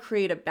to want to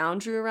create a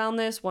boundary around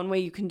this. One way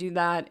you can do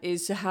that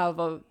is to have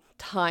a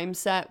time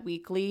set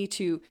weekly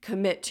to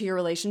commit to your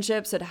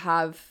relationship, so to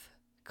have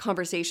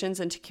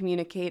conversations and to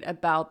communicate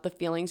about the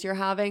feelings you're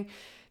having,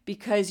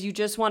 because you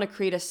just want to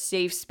create a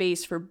safe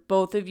space for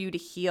both of you to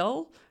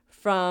heal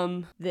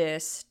from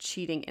this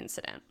cheating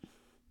incident.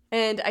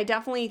 And I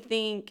definitely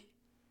think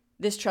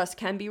this trust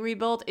can be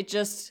rebuilt. It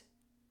just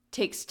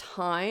takes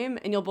time,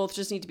 and you'll both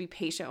just need to be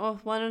patient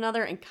with one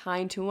another and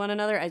kind to one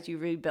another as you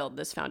rebuild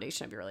this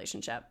foundation of your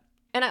relationship.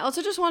 And I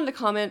also just wanted to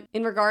comment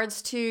in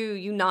regards to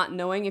you not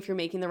knowing if you're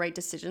making the right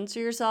decisions for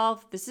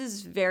yourself. This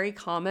is very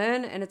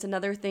common, and it's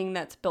another thing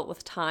that's built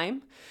with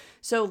time.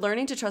 So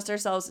learning to trust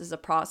ourselves is a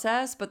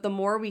process, but the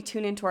more we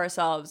tune into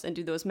ourselves and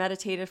do those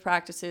meditative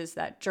practices,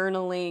 that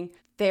journaling,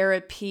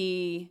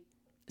 therapy,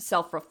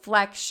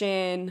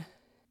 self-reflection,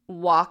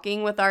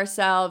 walking with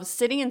ourselves,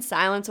 sitting in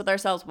silence with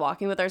ourselves,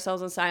 walking with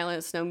ourselves in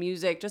silence, no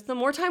music, just the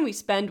more time we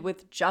spend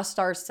with just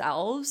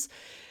ourselves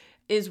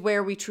is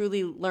where we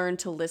truly learn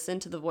to listen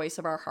to the voice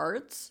of our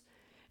hearts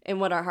and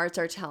what our hearts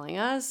are telling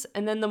us.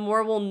 And then the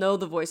more we'll know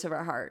the voice of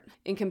our heart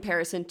in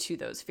comparison to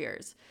those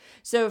fears.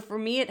 So for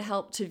me, it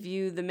helped to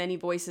view the many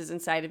voices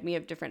inside of me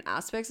of different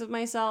aspects of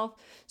myself.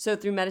 So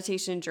through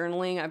meditation and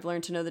journaling, I've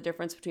learned to know the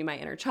difference between my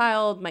inner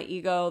child, my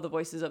ego, the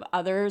voices of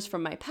others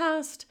from my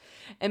past,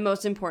 and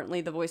most importantly,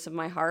 the voice of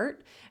my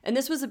heart. And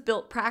this was a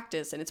built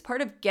practice, and it's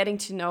part of getting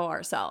to know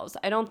ourselves.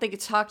 I don't think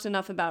it's talked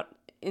enough about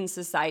in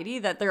society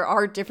that there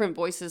are different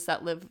voices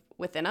that live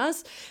within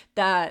us,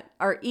 that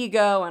our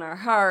ego and our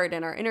heart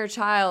and our inner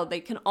child, they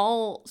can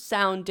all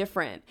sound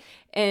different.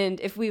 And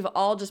if we've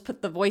all just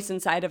put the voice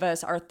inside of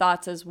us, our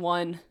thoughts as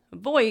one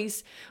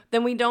voice,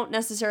 then we don't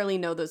necessarily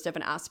know those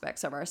different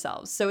aspects of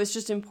ourselves. So it's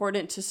just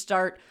important to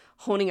start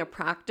honing a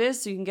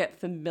practice so you can get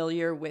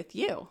familiar with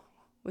you,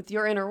 with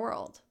your inner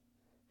world.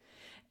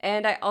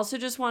 And I also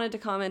just wanted to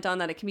comment on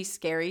that it can be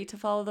scary to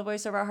follow the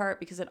voice of our heart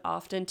because it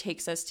often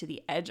takes us to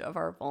the edge of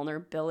our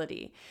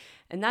vulnerability.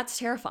 And that's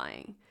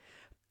terrifying.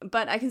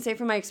 But I can say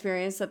from my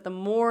experience that the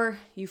more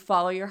you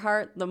follow your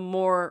heart, the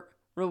more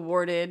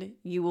rewarded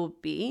you will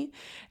be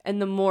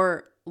and the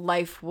more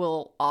life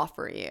will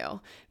offer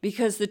you.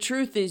 Because the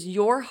truth is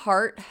your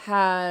heart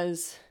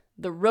has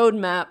the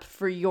roadmap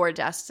for your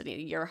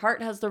destiny. Your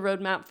heart has the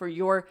roadmap for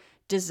your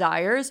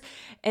desires,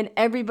 and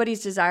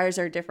everybody's desires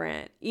are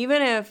different.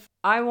 Even if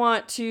I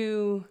want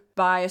to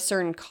buy a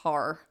certain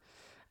car,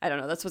 I don't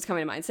know, that's what's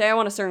coming to mind. Say I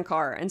want a certain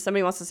car and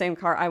somebody wants the same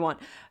car I want.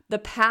 The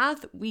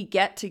path we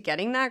get to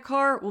getting that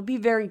car will be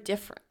very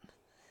different.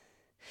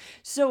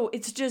 So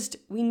it's just,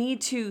 we need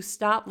to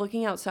stop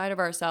looking outside of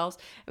ourselves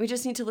and we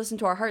just need to listen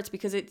to our hearts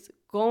because it's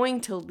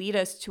going to lead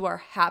us to our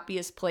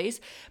happiest place,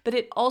 but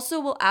it also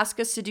will ask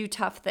us to do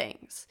tough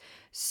things.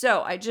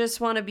 So I just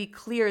want to be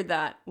clear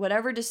that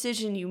whatever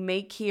decision you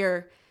make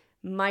here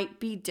might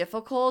be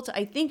difficult.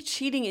 I think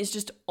cheating is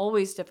just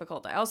always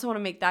difficult. I also want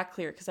to make that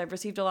clear because I've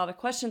received a lot of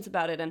questions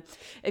about it. And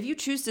if you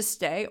choose to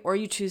stay or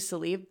you choose to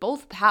leave,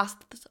 both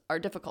paths are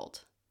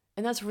difficult.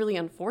 And that's really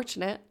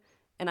unfortunate.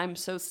 And I'm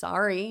so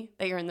sorry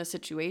that you're in this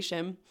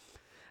situation.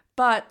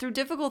 But through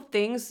difficult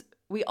things,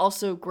 we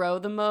also grow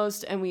the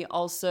most, and we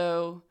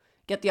also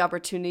get the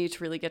opportunity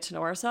to really get to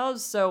know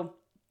ourselves. So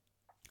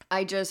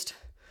I just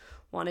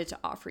wanted to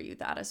offer you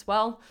that as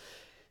well.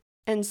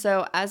 And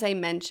so, as I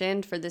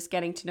mentioned, for this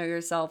getting to know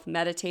yourself,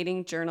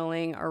 meditating,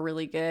 journaling are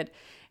really good.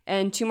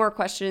 And 2 more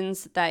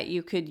questions that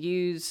you could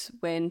use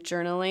when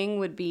journaling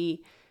would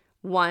be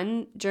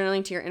 1,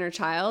 journaling to your inner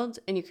child.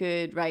 And you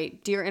could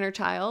write, "Dear inner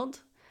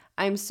child,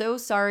 I'm so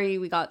sorry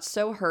we got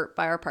so hurt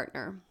by our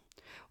partner.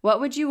 What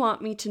would you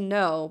want me to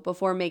know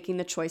before making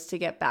the choice to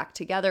get back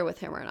together with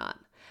him or not?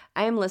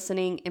 I am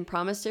listening and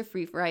promise to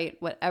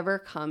rewrite whatever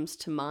comes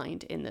to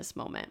mind in this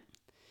moment."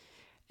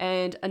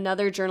 And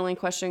another journaling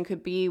question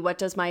could be, what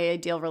does my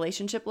ideal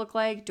relationship look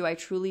like? Do I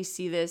truly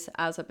see this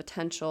as a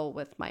potential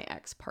with my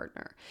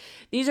ex-partner?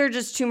 These are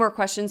just 2 more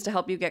questions to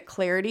help you get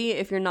clarity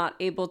if you're not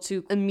able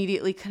to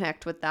immediately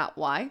connect with that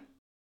why.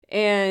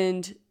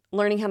 And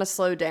learning how to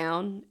slow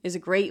down is a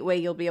great way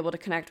you'll be able to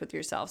connect with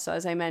yourself. So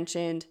as I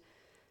mentioned,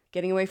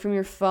 getting away from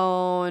your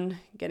phone,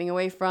 getting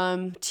away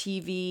from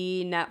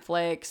TV,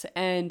 Netflix,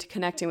 and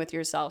connecting with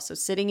yourself. So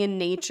sitting in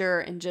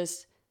nature and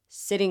just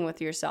sitting with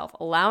yourself,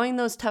 allowing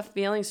those tough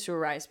feelings to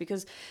arise,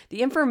 because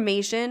the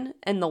information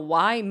and the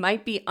why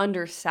might be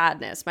under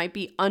sadness, might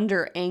be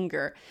under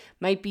anger,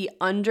 might be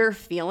under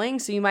feeling.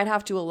 So you might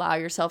have to allow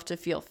yourself to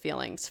feel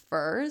feelings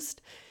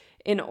first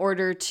in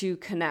order to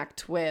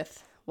connect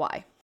with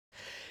why.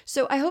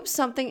 So I hope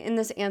something in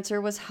this answer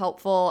was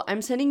helpful.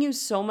 I'm sending you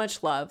so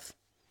much love.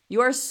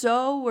 You are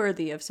so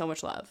worthy of so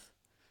much love.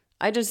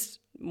 I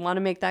just want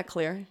to make that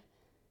clear.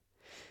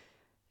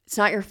 It's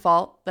not your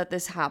fault that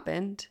this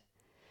happened.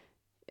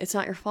 It's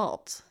not your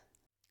fault.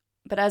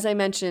 But as I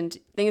mentioned,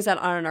 things that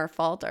aren't our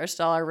fault are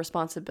still our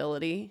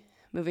responsibility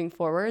moving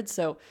forward.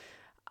 So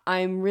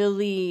I'm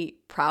really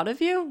proud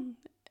of you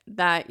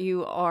that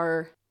you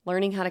are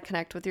learning how to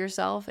connect with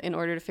yourself in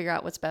order to figure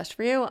out what's best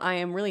for you. I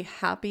am really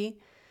happy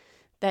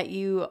that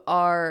you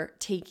are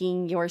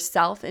taking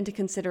yourself into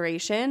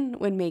consideration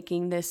when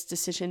making this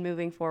decision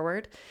moving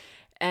forward.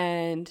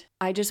 And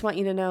I just want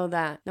you to know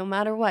that no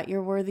matter what,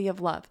 you're worthy of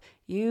love.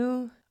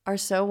 You are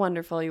so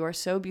wonderful. You are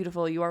so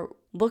beautiful. You are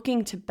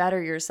looking to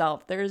better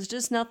yourself. There is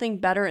just nothing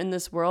better in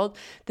this world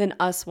than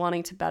us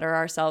wanting to better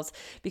ourselves,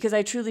 because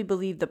I truly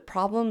believe the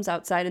problems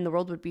outside in the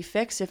world would be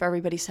fixed if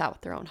everybody sat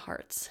with their own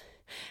hearts.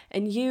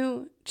 And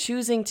you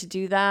choosing to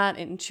do that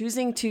and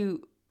choosing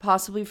to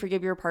possibly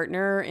forgive your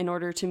partner in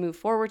order to move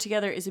forward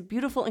together is a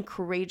beautiful and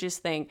courageous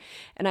thing.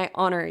 And I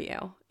honor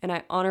you, and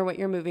I honor what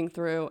you're moving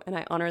through, and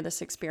I honor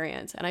this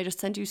experience. And I just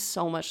send you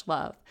so much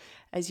love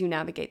as you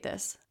navigate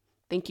this.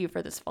 Thank you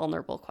for this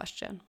vulnerable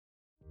question.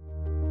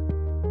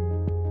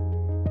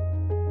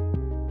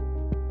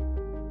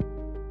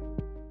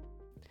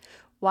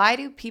 Why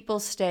do people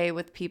stay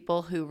with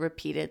people who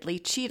repeatedly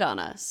cheat on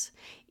us?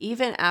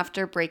 Even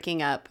after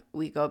breaking up,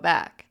 we go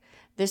back.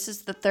 This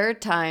is the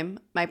 3rd time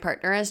my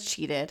partner has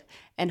cheated,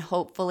 and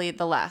hopefully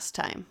the last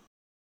time.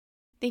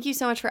 Thank you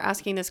so much for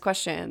asking this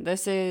question.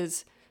 This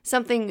is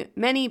something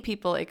many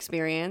people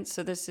experience,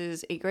 so this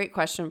is a great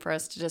question for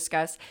us to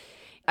discuss.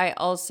 I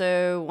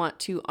also want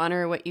to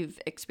honor what you've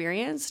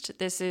experienced.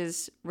 This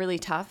is really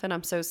tough, and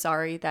I'm so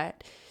sorry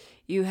that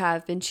you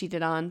have been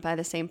cheated on by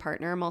the same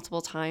partner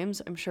multiple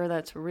times. I'm sure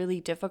that's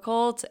really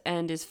difficult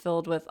and is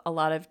filled with a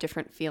lot of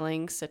different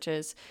feelings, such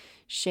as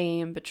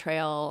shame,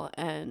 betrayal,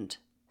 and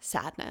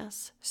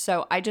sadness.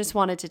 So I just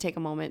wanted to take a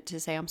moment to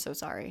say I'm so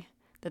sorry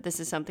that this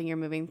is something you're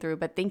moving through.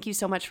 But thank you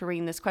so much for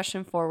bringing this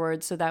question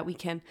forward so that we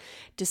can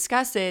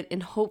discuss it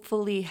and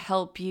hopefully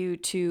help you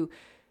to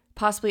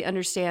possibly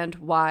understand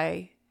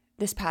why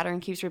this pattern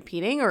keeps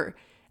repeating, or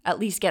at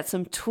least get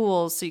some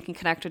tools so you can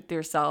connect with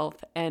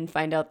yourself and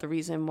find out the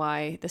reason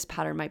why this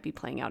pattern might be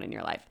playing out in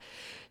your life.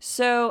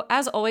 So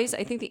as always,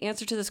 I think the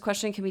answer to this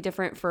question can be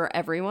different for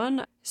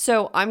everyone.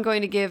 So I'm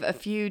going to give a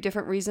few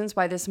different reasons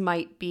why this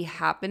might be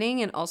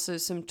happening, and also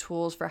some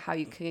tools for how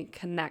you can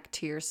connect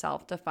to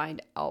yourself to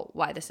find out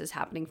why this is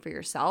happening for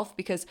yourself.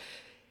 Because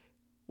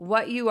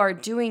what you are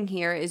doing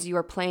here is you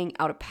are playing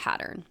out a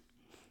pattern.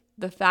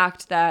 The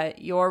fact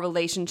that your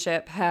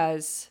relationship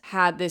has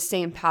had this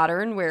same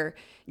pattern where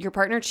your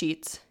partner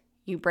cheats,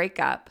 you break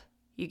up,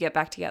 you get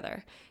back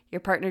together. Your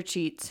partner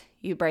cheats,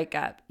 you break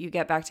up, you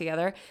get back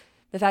together.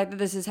 The fact that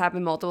this has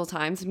happened multiple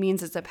times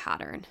means it's a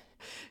pattern.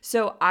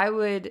 So I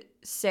would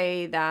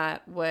say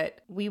that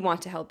what we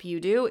want to help you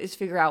do is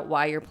figure out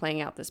why you're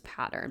playing out this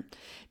pattern.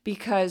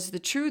 Because the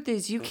truth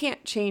is, you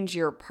can't change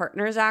your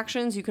partner's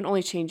actions, you can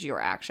only change your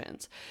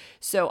actions.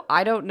 So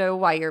I don't know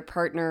why your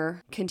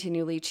partner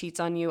continually cheats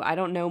on you. I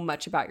don't know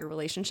much about your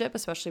relationship,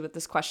 especially with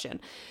this question.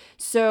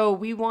 So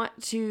we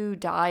want to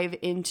dive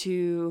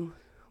into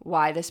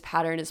why this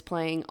pattern is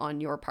playing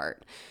on your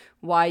part,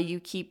 why you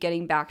keep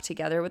getting back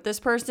together with this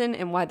person,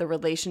 and why the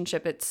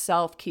relationship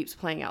itself keeps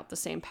playing out the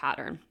same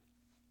pattern.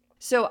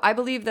 So I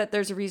believe that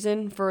there's a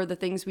reason for the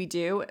things we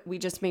do. We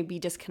just may be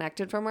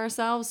disconnected from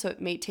ourselves, so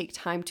it may take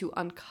time to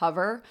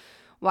uncover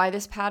why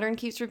this pattern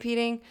keeps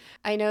repeating.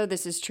 I know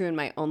this is true in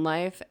my own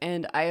life,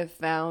 and I have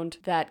found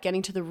that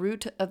getting to the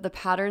root of the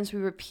patterns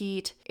we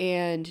repeat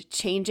and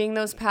changing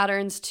those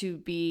patterns to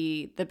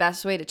be the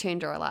best way to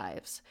change our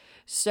lives.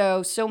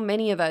 So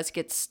many of us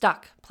get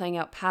stuck playing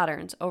out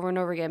patterns over and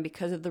over again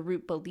because of the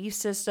root belief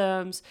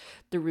systems,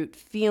 the root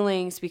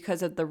feelings,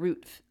 because of the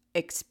root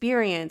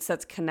experience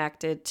that's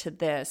connected to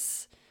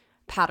this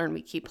pattern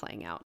we keep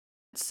playing out.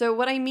 So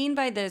what I mean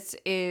by this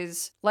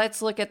is,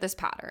 let's look at this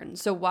pattern.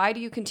 So why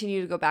do you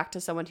continue to go back to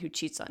someone who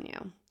cheats on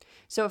you?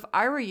 So if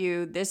I were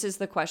you, this is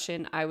the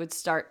question I would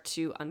start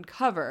to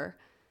uncover,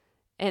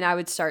 and I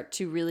would start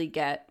to really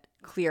get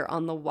clear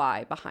on the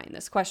why behind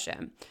this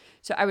question.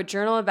 So I would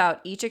journal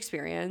about each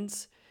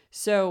experience.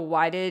 So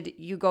why did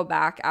you go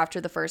back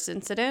after the first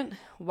incident?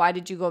 Why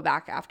did you go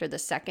back after the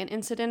second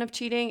incident of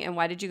cheating? And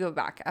why did you go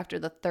back after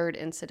the third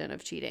incident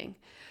of cheating?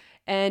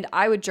 And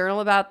I would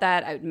journal about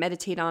that. I would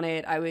meditate on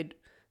it. I would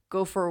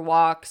go for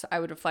walks. I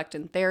would reflect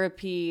in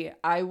therapy.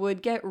 I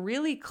would get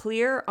really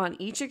clear on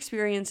each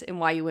experience and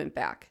why you went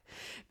back.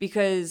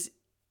 Because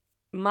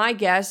my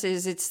guess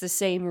is it's the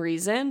same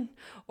reason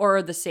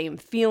or the same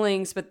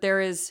feelings, but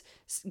there is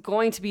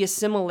going to be a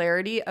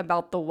similarity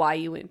about the why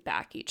you went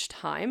back each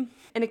time.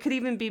 And it could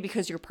even be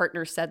because your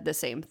partner said the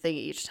same thing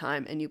each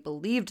time and you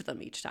believed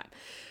them each time.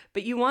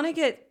 But you want to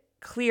get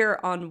clear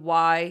on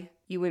why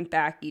you went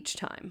back each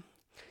time,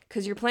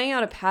 because you're playing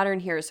out a pattern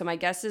here. So my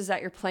guess is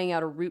that you're playing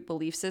out a root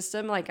belief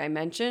system, like I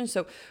mentioned.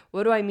 So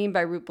what do I mean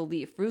by root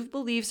belief? Root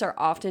beliefs are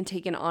often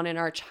taken on in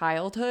our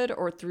childhood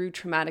or through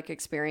traumatic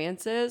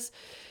experiences.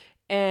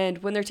 And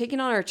when they're taken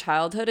on our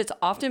childhood, it's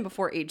often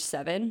before age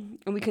 7.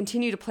 And we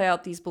continue to play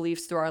out these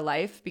beliefs through our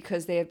life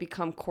because they have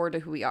become core to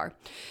who we are.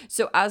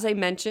 So as I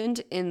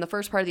mentioned in the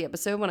first part of the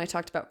episode, when I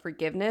talked about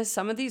forgiveness,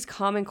 some of these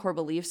common core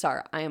beliefs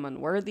are: I am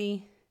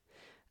unworthy,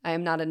 I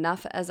am not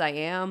enough as I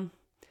am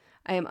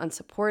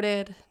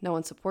unsupported, no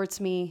one supports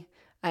me,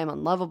 I am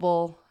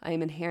unlovable, I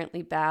am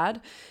inherently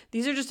bad.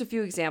 These are just a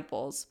few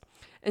examples.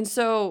 And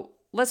so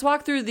let's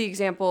walk through the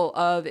example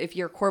of if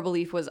your core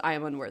belief was I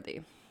am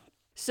unworthy.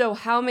 So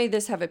how may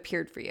this have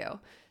appeared for you?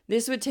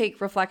 This would take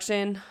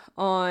reflection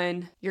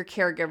on your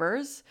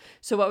caregivers.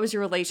 So what was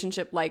your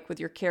relationship like with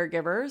your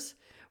caregivers?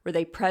 Were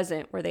they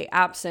present? Were they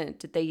absent?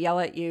 Did they yell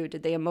at you?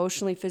 Did they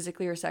emotionally,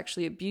 physically, or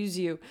sexually abuse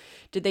you?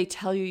 Did they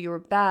tell you were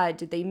bad?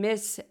 Did they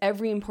miss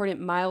every important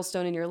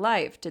milestone in your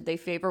life? Did they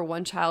favor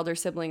one child or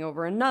sibling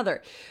over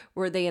another?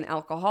 Were they an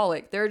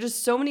alcoholic? There are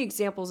just so many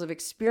examples of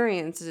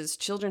experiences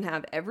children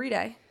have every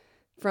day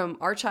from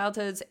our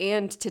childhoods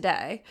and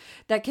today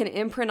that can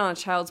imprint on a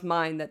child's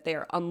mind that they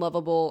are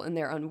unlovable and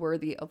they're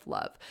unworthy of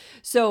love.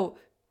 So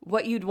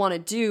what you'd want to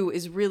do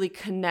is really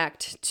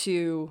connect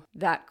to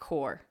that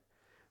core,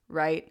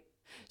 right?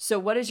 So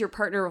what is your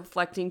partner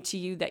reflecting to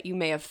you that you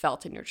may have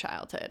felt in your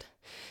childhood?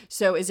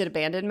 So is it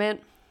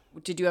abandonment?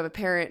 Did you have a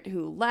parent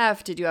who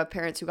left? Did you have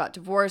parents who got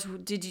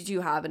divorced? Did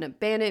you have an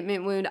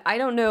abandonment wound? I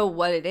don't know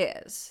what it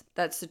is.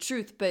 That's the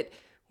truth. But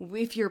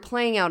if you're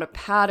playing out a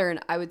pattern,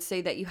 I would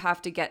say that you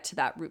have to get to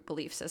that root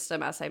belief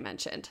system, as I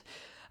mentioned.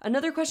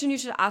 Another question you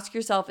should ask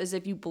yourself is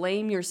if you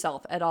blame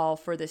yourself at all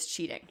for this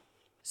cheating.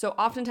 So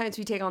oftentimes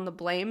we take on the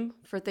blame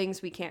for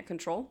things we can't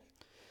control.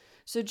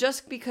 So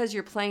just because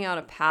you're playing out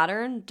a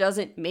pattern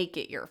doesn't make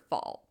it your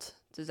fault.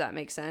 Does that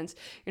make sense?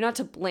 You're not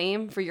to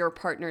blame for your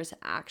partner's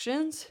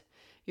actions.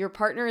 Your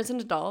partner is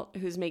an adult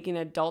who's making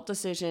an adult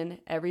decision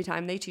every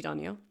time they cheat on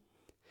you.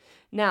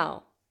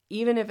 Now,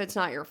 even if it's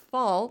not your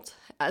fault,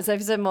 as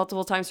I've said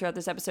multiple times throughout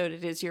this episode,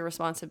 it is your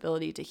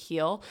responsibility to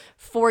heal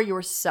for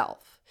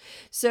yourself.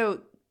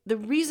 So the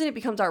reason it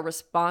becomes our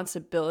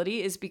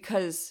responsibility is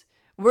because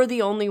we're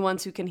the only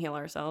ones who can heal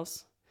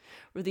ourselves.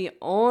 We're the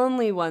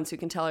only ones who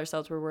can tell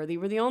ourselves we're worthy.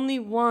 We're the only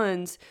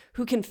ones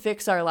who can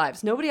fix our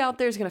lives. Nobody out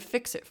there is going to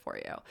fix it for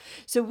you.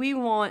 So we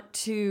want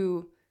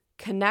to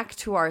connect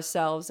to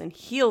ourselves and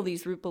heal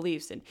these root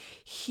beliefs and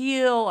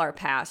heal our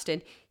past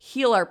and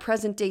heal our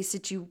present day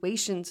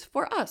situations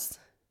for us,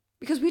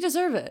 because we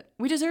deserve it.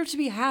 We deserve to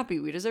be happy.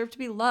 We deserve to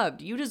be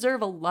loved. You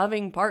deserve a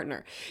loving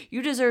partner.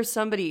 You deserve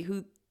somebody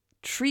who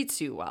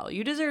treats you well.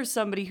 You deserve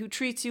somebody who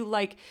treats you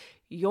like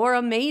you're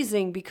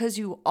amazing, because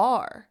you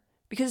are.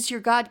 Because it's your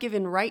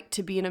God-given right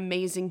to be an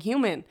amazing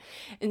human.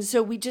 And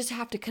so we just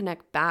have to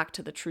connect back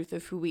to the truth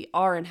of who we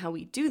are, and how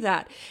we do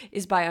that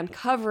is by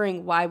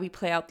uncovering why we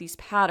play out these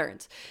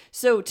patterns.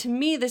 So to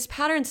me, this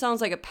pattern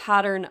sounds like a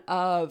pattern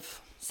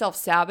of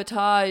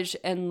self-sabotage,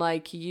 and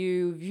like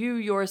you view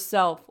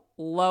yourself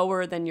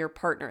lower than your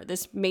partner.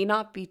 This may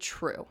not be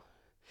true,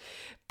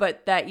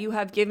 but that you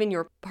have given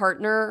your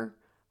partner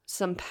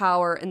some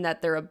power and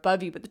that they're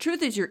above you. But the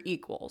truth is you're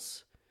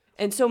equals.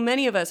 And so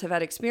many of us have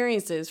had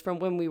experiences from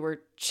when we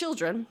were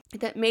children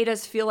that made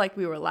us feel like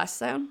we were less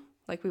than,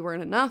 like we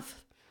weren't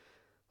enough,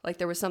 like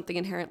there was something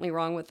inherently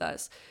wrong with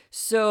us.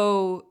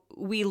 So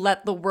we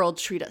let the world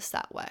treat us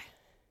that way.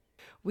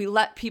 We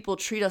let people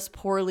treat us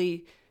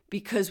poorly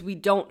because we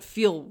don't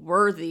feel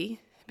worthy,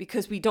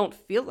 because we don't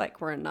feel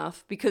like we're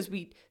enough, because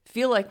we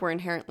feel like we're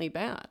inherently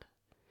bad.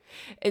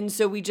 And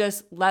so we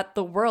just let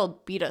the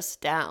world beat us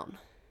down.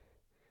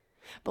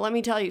 But let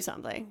me tell you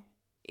something.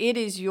 It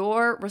is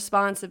your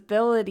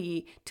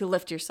responsibility to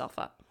lift yourself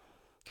up.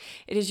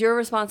 It is your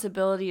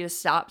responsibility to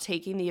stop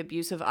taking the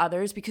abuse of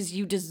others because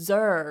you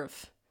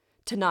deserve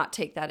to not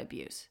take that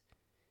abuse.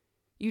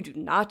 You do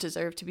not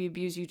deserve to be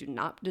abused. You do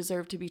not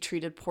deserve to be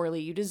treated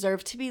poorly. You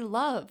deserve to be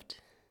loved.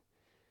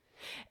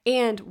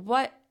 And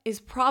what is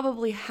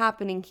probably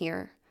happening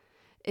here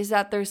is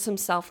that there's some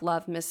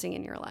self-love missing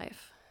in your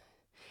life.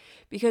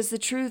 Because the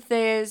truth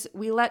is,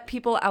 we let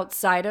people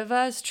outside of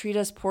us treat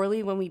us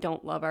poorly when we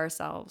don't love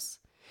ourselves.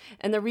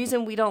 And the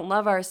reason we don't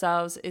love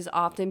ourselves is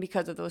often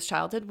because of those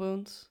childhood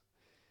wounds,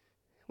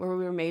 where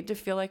we were made to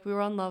feel like we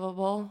were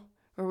unlovable,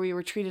 where we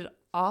were treated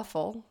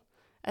awful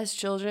as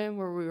children,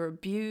 where we were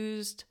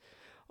abused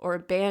or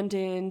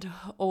abandoned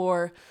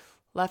or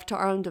left to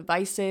our own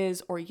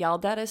devices or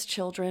yelled at as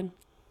children.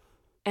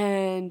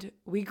 And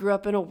we grew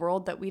up in a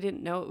world that we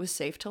didn't know it was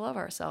safe to love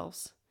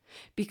ourselves.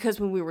 Because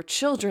when we were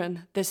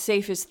children, the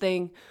safest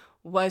thing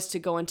was to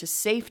go into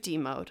safety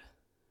mode.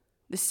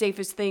 The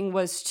safest thing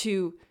was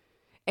to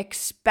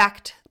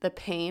expect the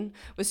pain,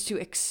 was to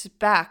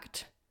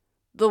expect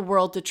the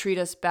world to treat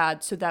us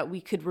bad so that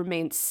we could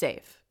remain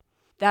safe.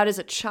 That is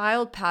a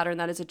child pattern.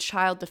 That is a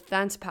child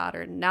defense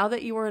pattern. Now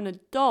that you are an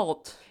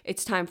adult,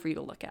 it's time for you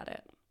to look at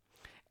it.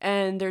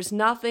 And there's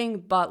nothing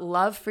but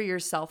love for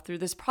yourself through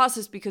this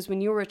process, because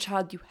when you were a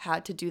child, you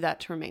had to do that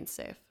to remain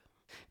safe.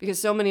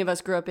 Because so many of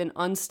us grew up in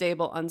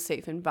unstable,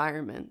 unsafe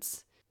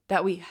environments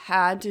that we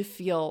had to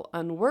feel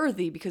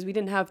unworthy because we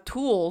didn't have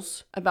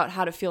tools about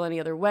how to feel any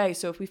other way.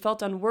 So if we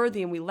felt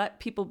unworthy and we let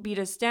people beat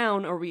us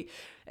down, or we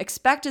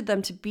expected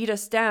them to beat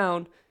us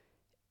down,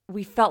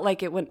 we felt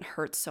like it wouldn't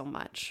hurt so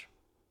much.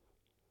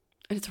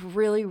 And it's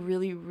really,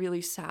 really,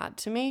 really sad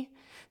to me.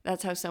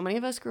 That's how so many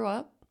of us grew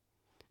up,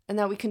 and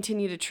that we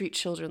continue to treat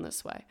children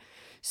this way.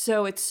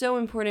 So it's so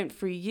important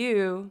for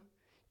you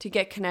to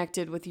get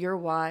connected with your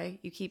why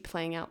you keep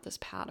playing out this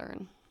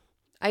pattern.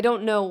 I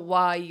don't know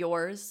why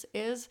yours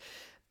is,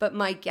 but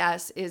my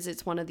guess is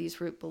it's one of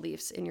these root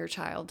beliefs in your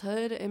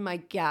childhood. And my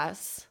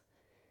guess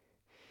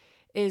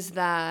is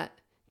that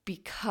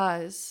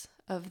because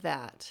of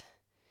that,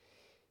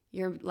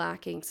 you're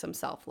lacking some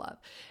self-love.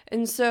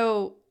 And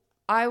so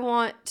I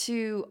want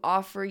to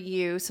offer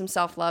you some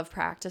self-love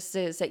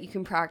practices that you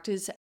can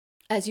practice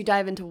as you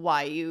dive into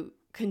why you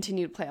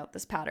continue to play out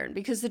this pattern.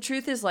 Because the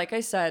truth is, like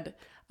I said,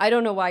 I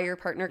don't know why your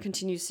partner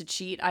continues to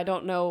cheat. I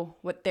don't know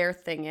what their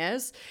thing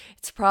is.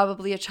 It's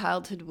probably a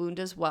childhood wound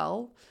as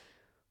well.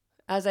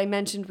 As I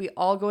mentioned, we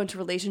all go into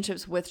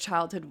relationships with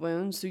childhood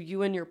wounds. So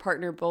you and your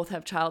partner both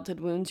have childhood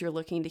wounds you're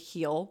looking to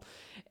heal,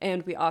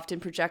 and we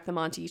often project them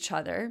onto each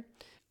other.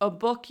 A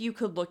book you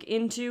could look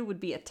into would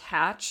be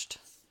Attached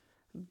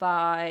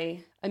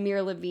by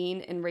Amir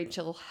Levine and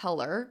Rachel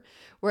Heller,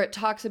 where it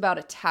talks about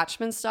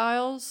attachment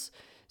styles.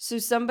 So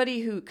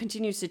somebody who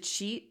continues to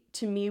cheat,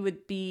 to me,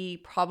 would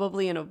be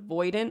probably an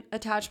avoidant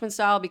attachment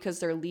style because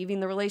they're leaving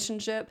the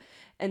relationship.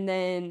 And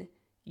then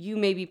you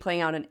may be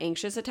playing out an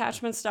anxious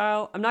attachment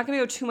style. I'm not going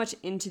to go too much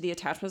into the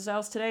attachment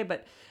styles today,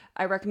 but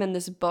I recommend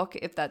this book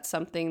if that's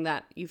something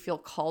that you feel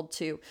called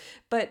to.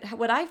 But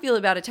what I feel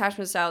about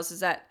attachment styles is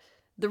that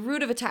the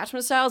root of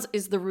attachment styles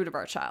is the root of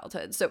our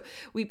childhood. So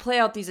we play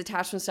out these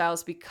attachment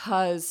styles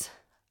because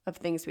of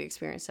things we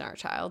experienced in our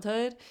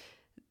childhood.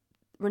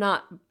 We're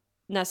not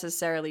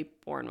necessarily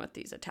born with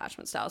these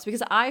attachment styles,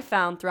 because I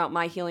found throughout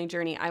my healing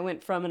journey, I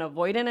went from an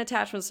avoidant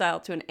attachment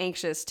style to an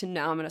anxious to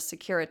now I'm in a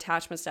secure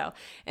attachment style.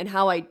 And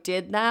how I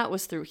did that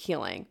was through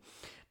healing.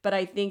 But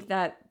I think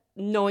that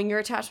knowing your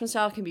attachment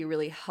style can be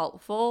really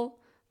helpful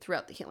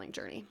throughout the healing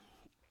journey.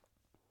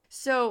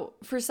 So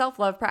for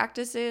self-love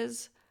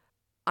practices,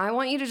 I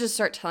want you to just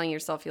start telling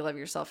yourself you love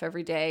yourself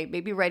every day.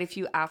 Maybe write a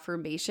few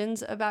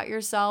affirmations about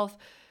yourself.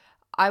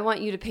 I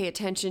want you to pay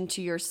attention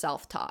to your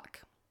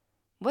self-talk.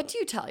 What do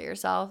you tell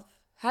yourself?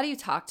 How do you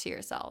talk to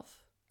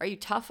yourself? Are you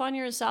tough on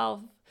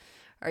yourself?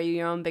 Are you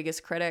your own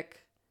biggest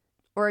critic?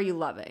 Or are you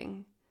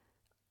loving?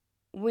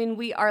 When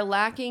we are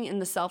lacking in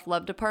the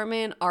self-love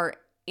department, our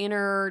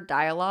inner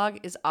dialogue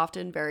is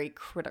often very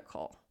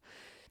critical.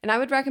 And I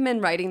would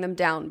recommend writing them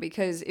down,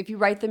 because if you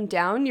write them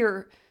down,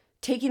 you're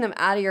taking them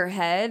out of your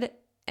head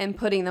and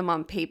putting them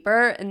on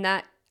paper, and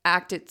that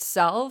act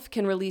itself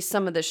can release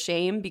some of the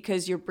shame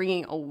because you're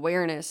bringing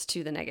awareness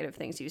to the negative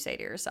things you say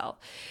to yourself.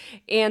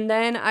 And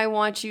then I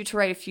want you to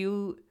write a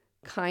few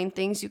kind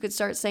things you could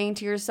start saying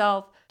to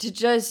yourself to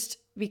just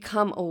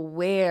become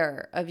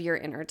aware of your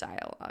inner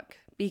dialogue,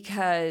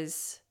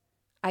 because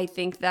I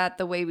think that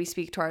the way we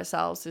speak to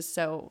ourselves is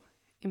so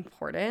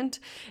important,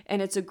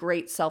 and it's a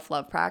great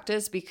self-love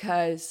practice,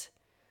 because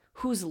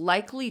who's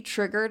likely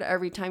triggered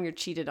every time you're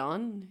cheated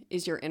on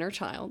is your inner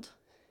child.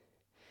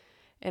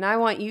 And I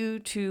want you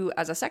to,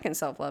 as a second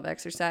self-love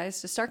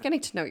exercise, to start getting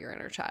to know your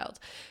inner child.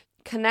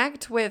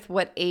 Connect with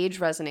what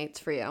age resonates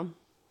for you.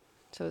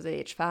 So is it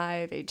age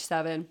 5, age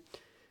 7?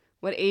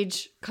 What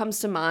age comes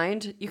to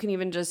mind? You can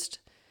even just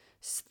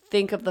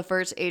think of the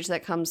first age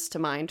that comes to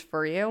mind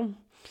for you.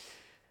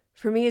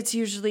 For me, it's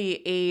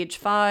usually age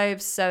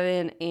 5,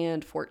 7,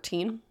 and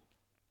 14.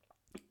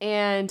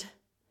 And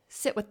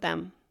sit with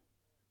them.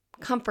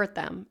 comfort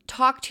them.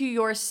 Talk to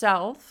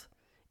yourself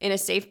in a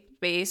safe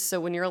space, so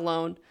when you're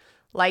alone,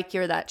 like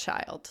you're that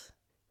child.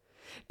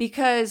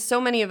 Because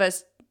so many of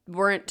us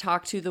weren't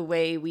talked to the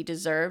way we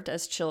deserved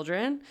as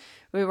children.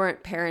 We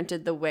weren't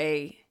parented the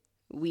way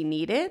we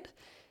needed.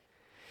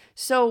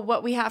 So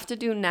what we have to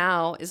do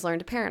now is learn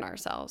to parent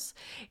ourselves.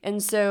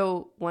 And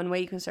so one way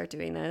you can start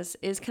doing this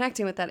is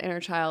connecting with that inner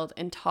child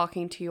and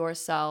talking to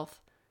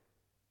yourself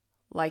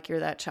like you're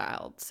that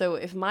child. So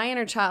if my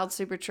inner child's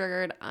super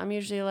triggered, I'm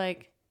usually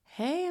like,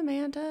 hey,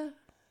 Amanda,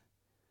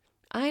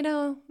 I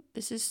know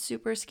this is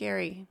super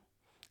scary.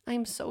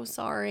 I'm so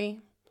sorry.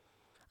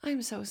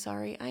 I'm so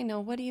sorry. I know.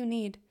 What do you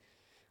need?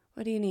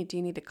 What do you need? Do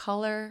you need to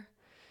color?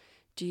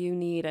 Do you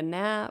need a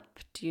nap?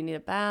 Do you need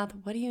a bath?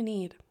 What do you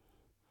need?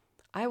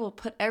 I will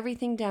put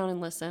everything down and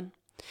listen,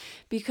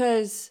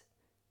 because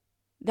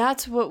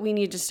that's what we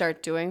need to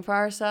start doing for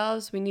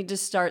ourselves. We need to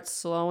start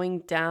slowing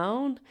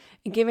down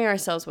and giving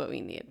ourselves what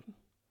we need.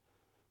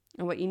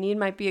 And what you need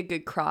might be a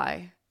good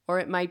cry, or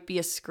it might be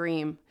a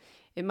scream.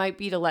 It might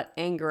be to let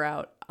anger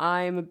out.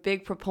 I'm a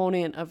big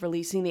proponent of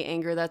releasing the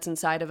anger that's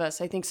inside of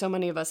us. I think so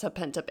many of us have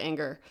pent up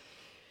anger.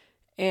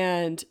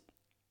 And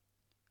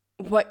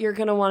what you're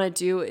going to want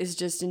to do is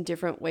just in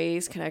different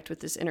ways connect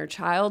with this inner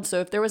child. So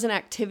if there was an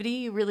activity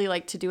you really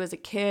liked to do as a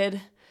kid,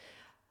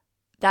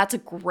 that's a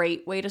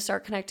great way to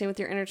start connecting with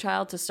your inner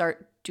child, to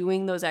start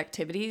doing those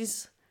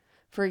activities.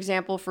 For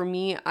example, for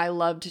me, I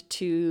loved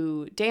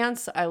to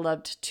dance. I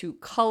loved to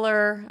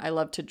color. I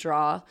loved to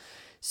draw.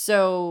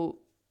 So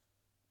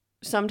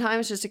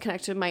sometimes just to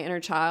connect with my inner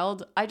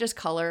child, I just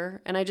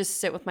color and I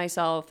just sit with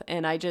myself,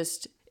 and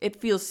it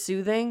feels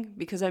soothing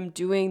because I'm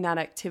doing that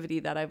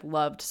activity that I've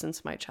loved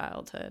since my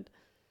childhood.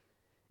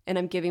 And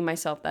I'm giving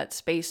myself that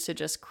space to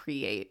just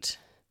create.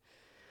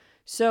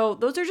 So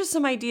those are just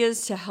some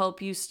ideas to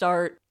help you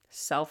start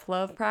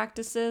self-love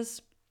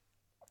practices.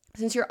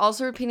 Since you're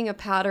also repeating a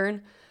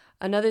pattern,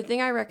 another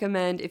thing I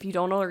recommend, if you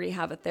don't already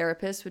have a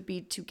therapist, would be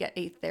to get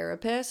a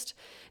therapist.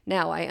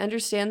 Now, I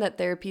understand that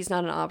therapy is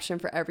not an option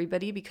for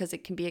everybody because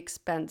it can be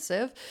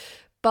expensive,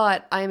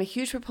 but I am a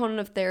huge proponent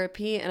of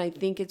therapy, and I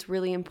think it's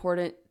really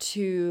important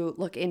to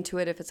look into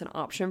it if it's an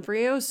option for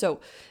you.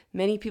 So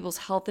many people's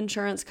health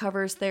insurance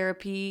covers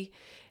therapy.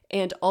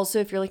 And also,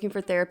 if you're looking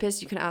for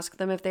therapists, you can ask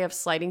them if they have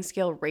sliding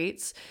scale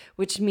rates,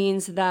 which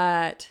means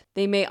that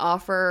they may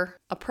offer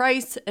a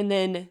price, and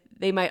then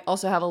they might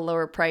also have a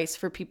lower price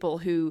for people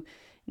who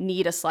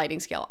need a sliding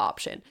scale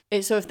option.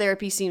 So if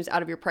therapy seems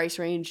out of your price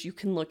range, you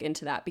can look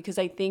into that, because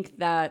I think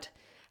that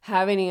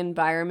having an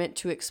environment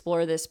to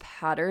explore this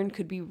pattern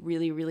could be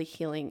really, really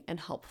healing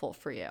and helpful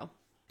for you.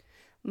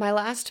 My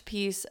last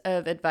piece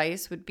of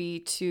advice would be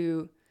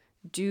to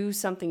do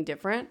something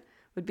different,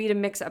 would be to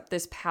mix up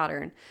this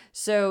pattern.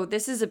 So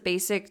this is a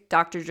basic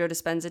Dr. Joe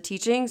Dispenza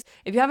teachings.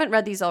 If you haven't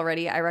read these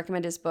already, I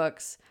recommend his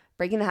books,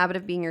 Breaking the Habit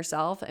of Being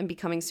Yourself and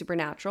Becoming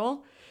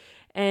Supernatural.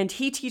 And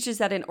he teaches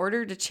that in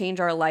order to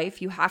change our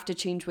life, you have to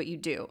change what you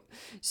do.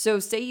 So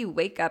say you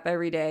wake up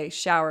every day,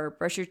 shower,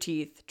 brush your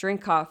teeth,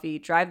 drink coffee,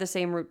 drive the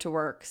same route to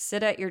work,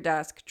 sit at your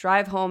desk,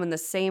 drive home in the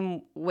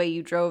same way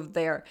you drove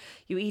there,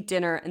 you eat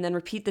dinner, and then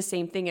repeat the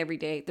same thing every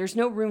day. There's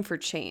no room for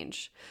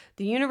change.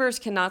 The universe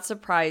cannot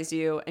surprise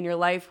you, and your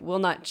life will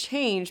not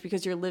change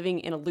because you're living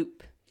in a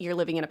loop. You're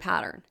living in a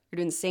pattern. You're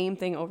doing the same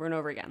thing over and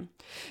over again.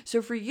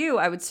 So for you,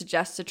 I would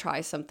suggest to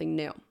try something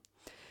new.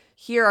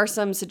 Here are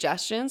some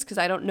suggestions, because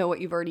I don't know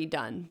what you've already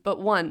done. But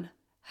one,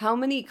 how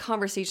many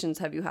conversations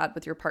have you had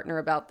with your partner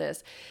about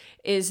this?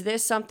 Is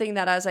this something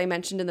that, as I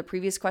mentioned in the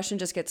previous question,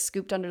 just gets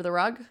scooped under the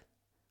rug?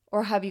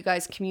 Or have you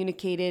guys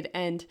communicated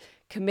and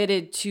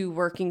committed to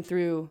working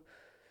through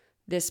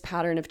this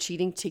pattern of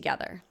cheating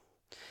together?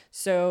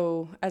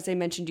 So as I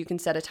mentioned, you can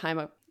set a time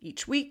up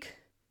each week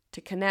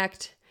to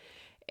connect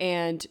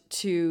and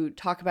to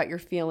talk about your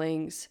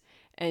feelings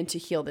and to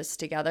heal this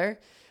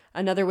together.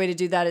 Another way to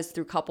do that is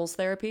through couples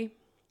therapy,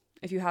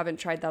 if you haven't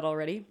tried that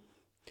already.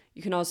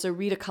 You can also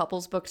read a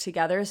couples book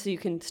together so you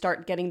can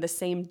start getting the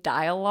same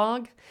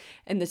dialogue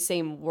and the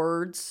same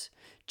words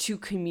to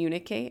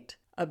communicate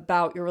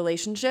about your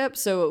relationship.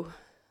 So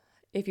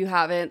if you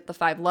haven't, The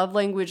 5 Love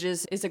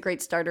Languages is a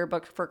great starter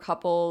book for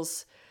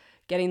couples.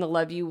 Getting the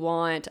Love You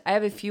Want. I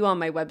have a few on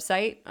my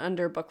website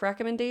under book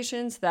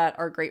recommendations that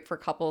are great for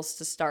couples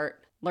to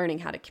start learning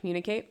how to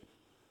communicate.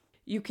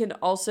 You can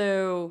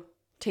also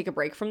take a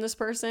break from this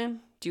person.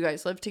 Do you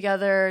guys live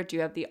together? Do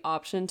you have the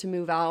option to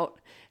move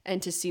out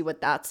and to see what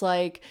that's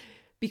like?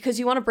 Because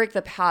you want to break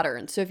the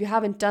pattern. So if you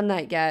haven't done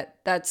that yet,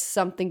 that's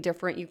something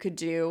different you could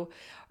do.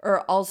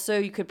 Or also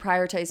you could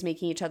prioritize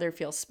making each other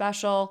feel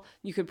special.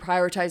 You could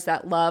prioritize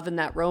that love and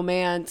that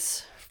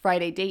romance,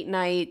 Friday date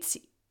nights,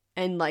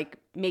 and like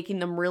making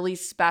them really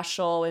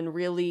special and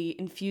really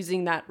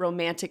infusing that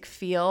romantic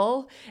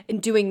feel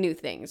and doing new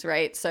things,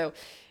 right? So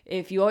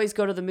if you always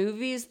go to the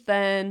movies,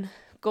 then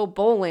go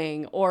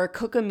bowling or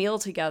cook a meal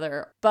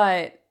together.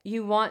 But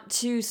you want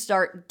to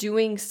start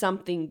doing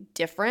something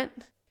different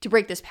to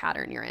break this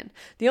pattern you're in.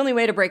 The only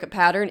way to break a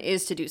pattern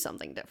is to do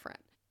something different.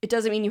 It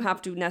doesn't mean you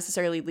have to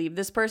necessarily leave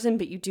this person,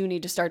 but you do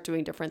need to start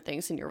doing different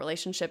things in your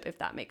relationship, if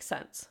that makes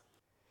sense.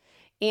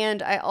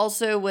 And I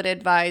also would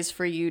advise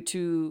for you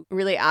to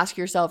really ask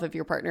yourself if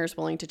your partner is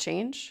willing to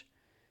change.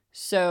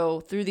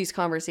 So through these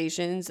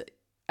conversations,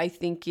 I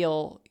think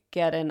you'll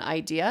get an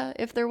idea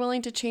if they're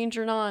willing to change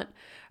or not.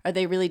 Are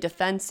they really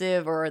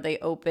defensive, or are they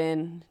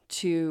open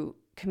to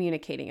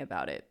communicating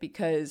about it?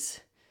 Because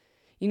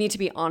you need to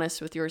be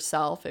honest with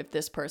yourself if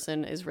this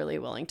person is really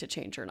willing to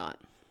change or not.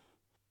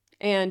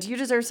 And you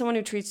deserve someone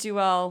who treats you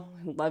well,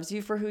 who loves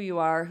you for who you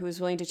are, who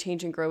is willing to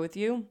change and grow with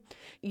you.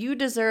 You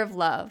deserve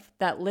love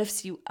that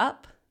lifts you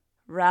up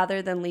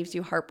rather than leaves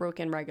you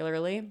heartbroken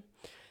regularly.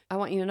 I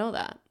want you to know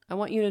that. I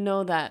want you to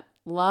know that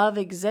love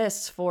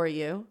exists for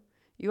you.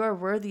 You are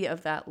worthy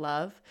of that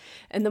love.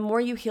 And the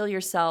more you heal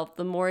yourself,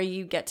 the more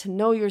you get to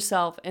know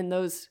yourself and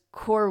those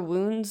core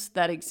wounds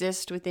that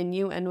exist within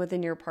you and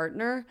within your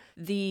partner,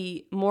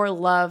 the more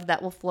love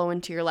that will flow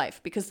into your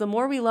life. Because the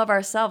more we love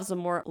ourselves, the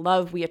more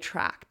love we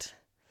attract.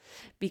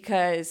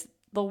 Because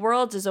the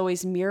world is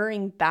always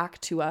mirroring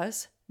back to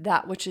us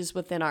that which is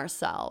within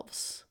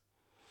ourselves.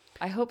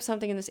 I hope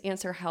something in this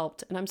answer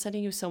helped, and I'm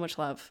sending you so much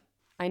love.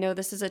 I know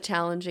this is a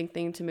challenging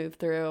thing to move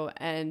through,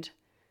 and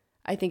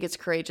I think it's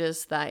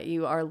courageous that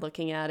you are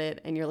looking at it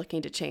and you're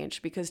looking to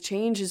change, because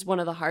change is one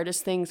of the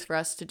hardest things for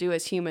us to do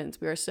as humans.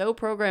 We are so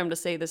programmed to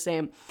say the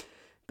same.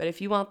 But if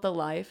you want the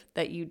life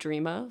that you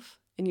dream of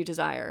and you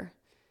desire,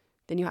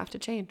 then you have to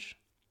change.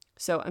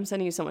 So I'm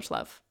sending you so much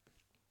love.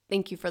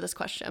 Thank you for this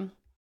question.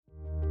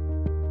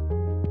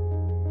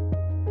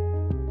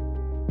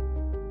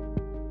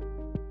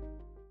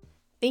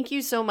 Thank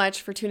you so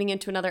much for tuning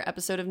into another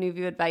episode of New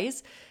View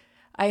Advice.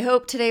 I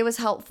hope today was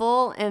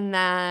helpful and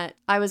that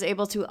I was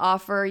able to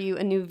offer you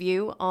a new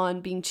view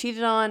on being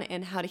cheated on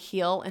and how to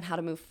heal and how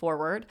to move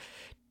forward.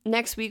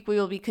 Next week, we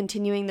will be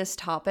continuing this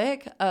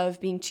topic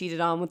of being cheated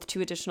on with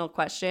 2 additional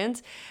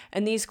questions.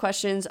 And these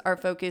questions are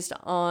focused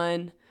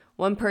on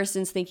one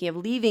person's thinking of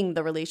leaving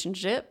the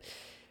relationship,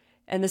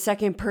 and the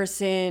second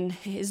person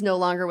is no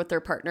longer with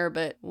their partner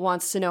but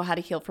wants to know how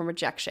to heal from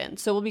rejection.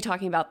 So we'll be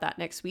talking about that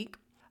next week.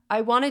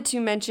 I wanted to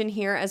mention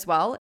here as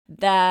well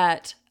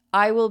that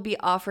I will be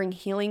offering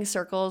healing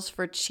circles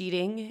for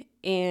cheating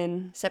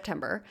in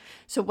September.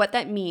 So what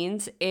that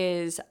means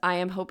is I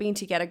am hoping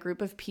to get a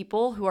group of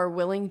people who are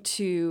willing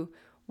to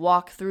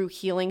walk through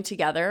healing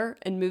together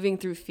and moving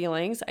through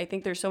feelings. I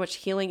think there's so much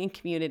healing in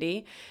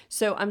community.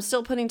 So I'm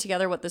still putting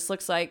together what this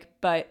looks like,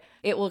 but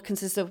it will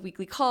consist of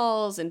weekly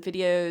calls and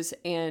videos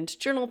and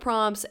journal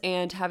prompts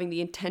and having the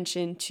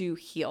intention to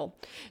heal.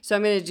 So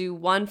I'm going to do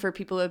one for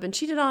people who have been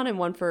cheated on and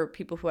one for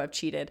people who have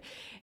cheated.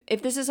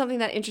 If this is something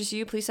that interests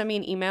you, please send me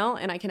an email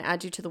and I can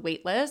add you to the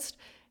wait list.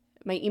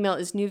 My email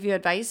is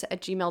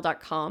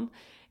newviewadvice@gmail.com.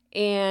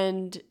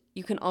 And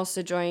you can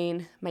also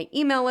join my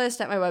email list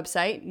at my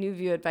website,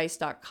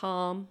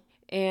 newviewadvice.com.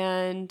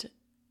 And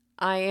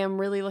I am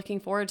really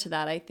looking forward to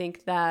that. I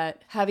think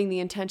that having the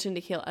intention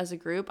to heal as a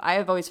group, I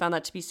have always found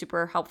that to be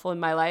super helpful in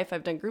my life.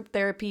 I've done group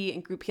therapy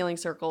and group healing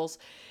circles,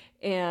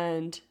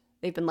 and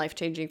they've been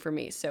life-changing for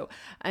me. So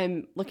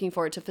I'm looking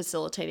forward to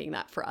facilitating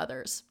that for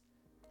others.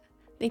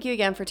 Thank you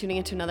again for tuning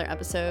into another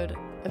episode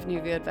of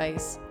New View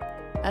Advice.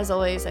 As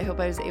always, I hope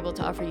I was able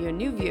to offer you a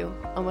new view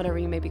on whatever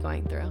you may be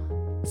going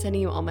through.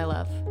 Sending you all my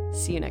love.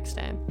 See you next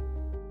time.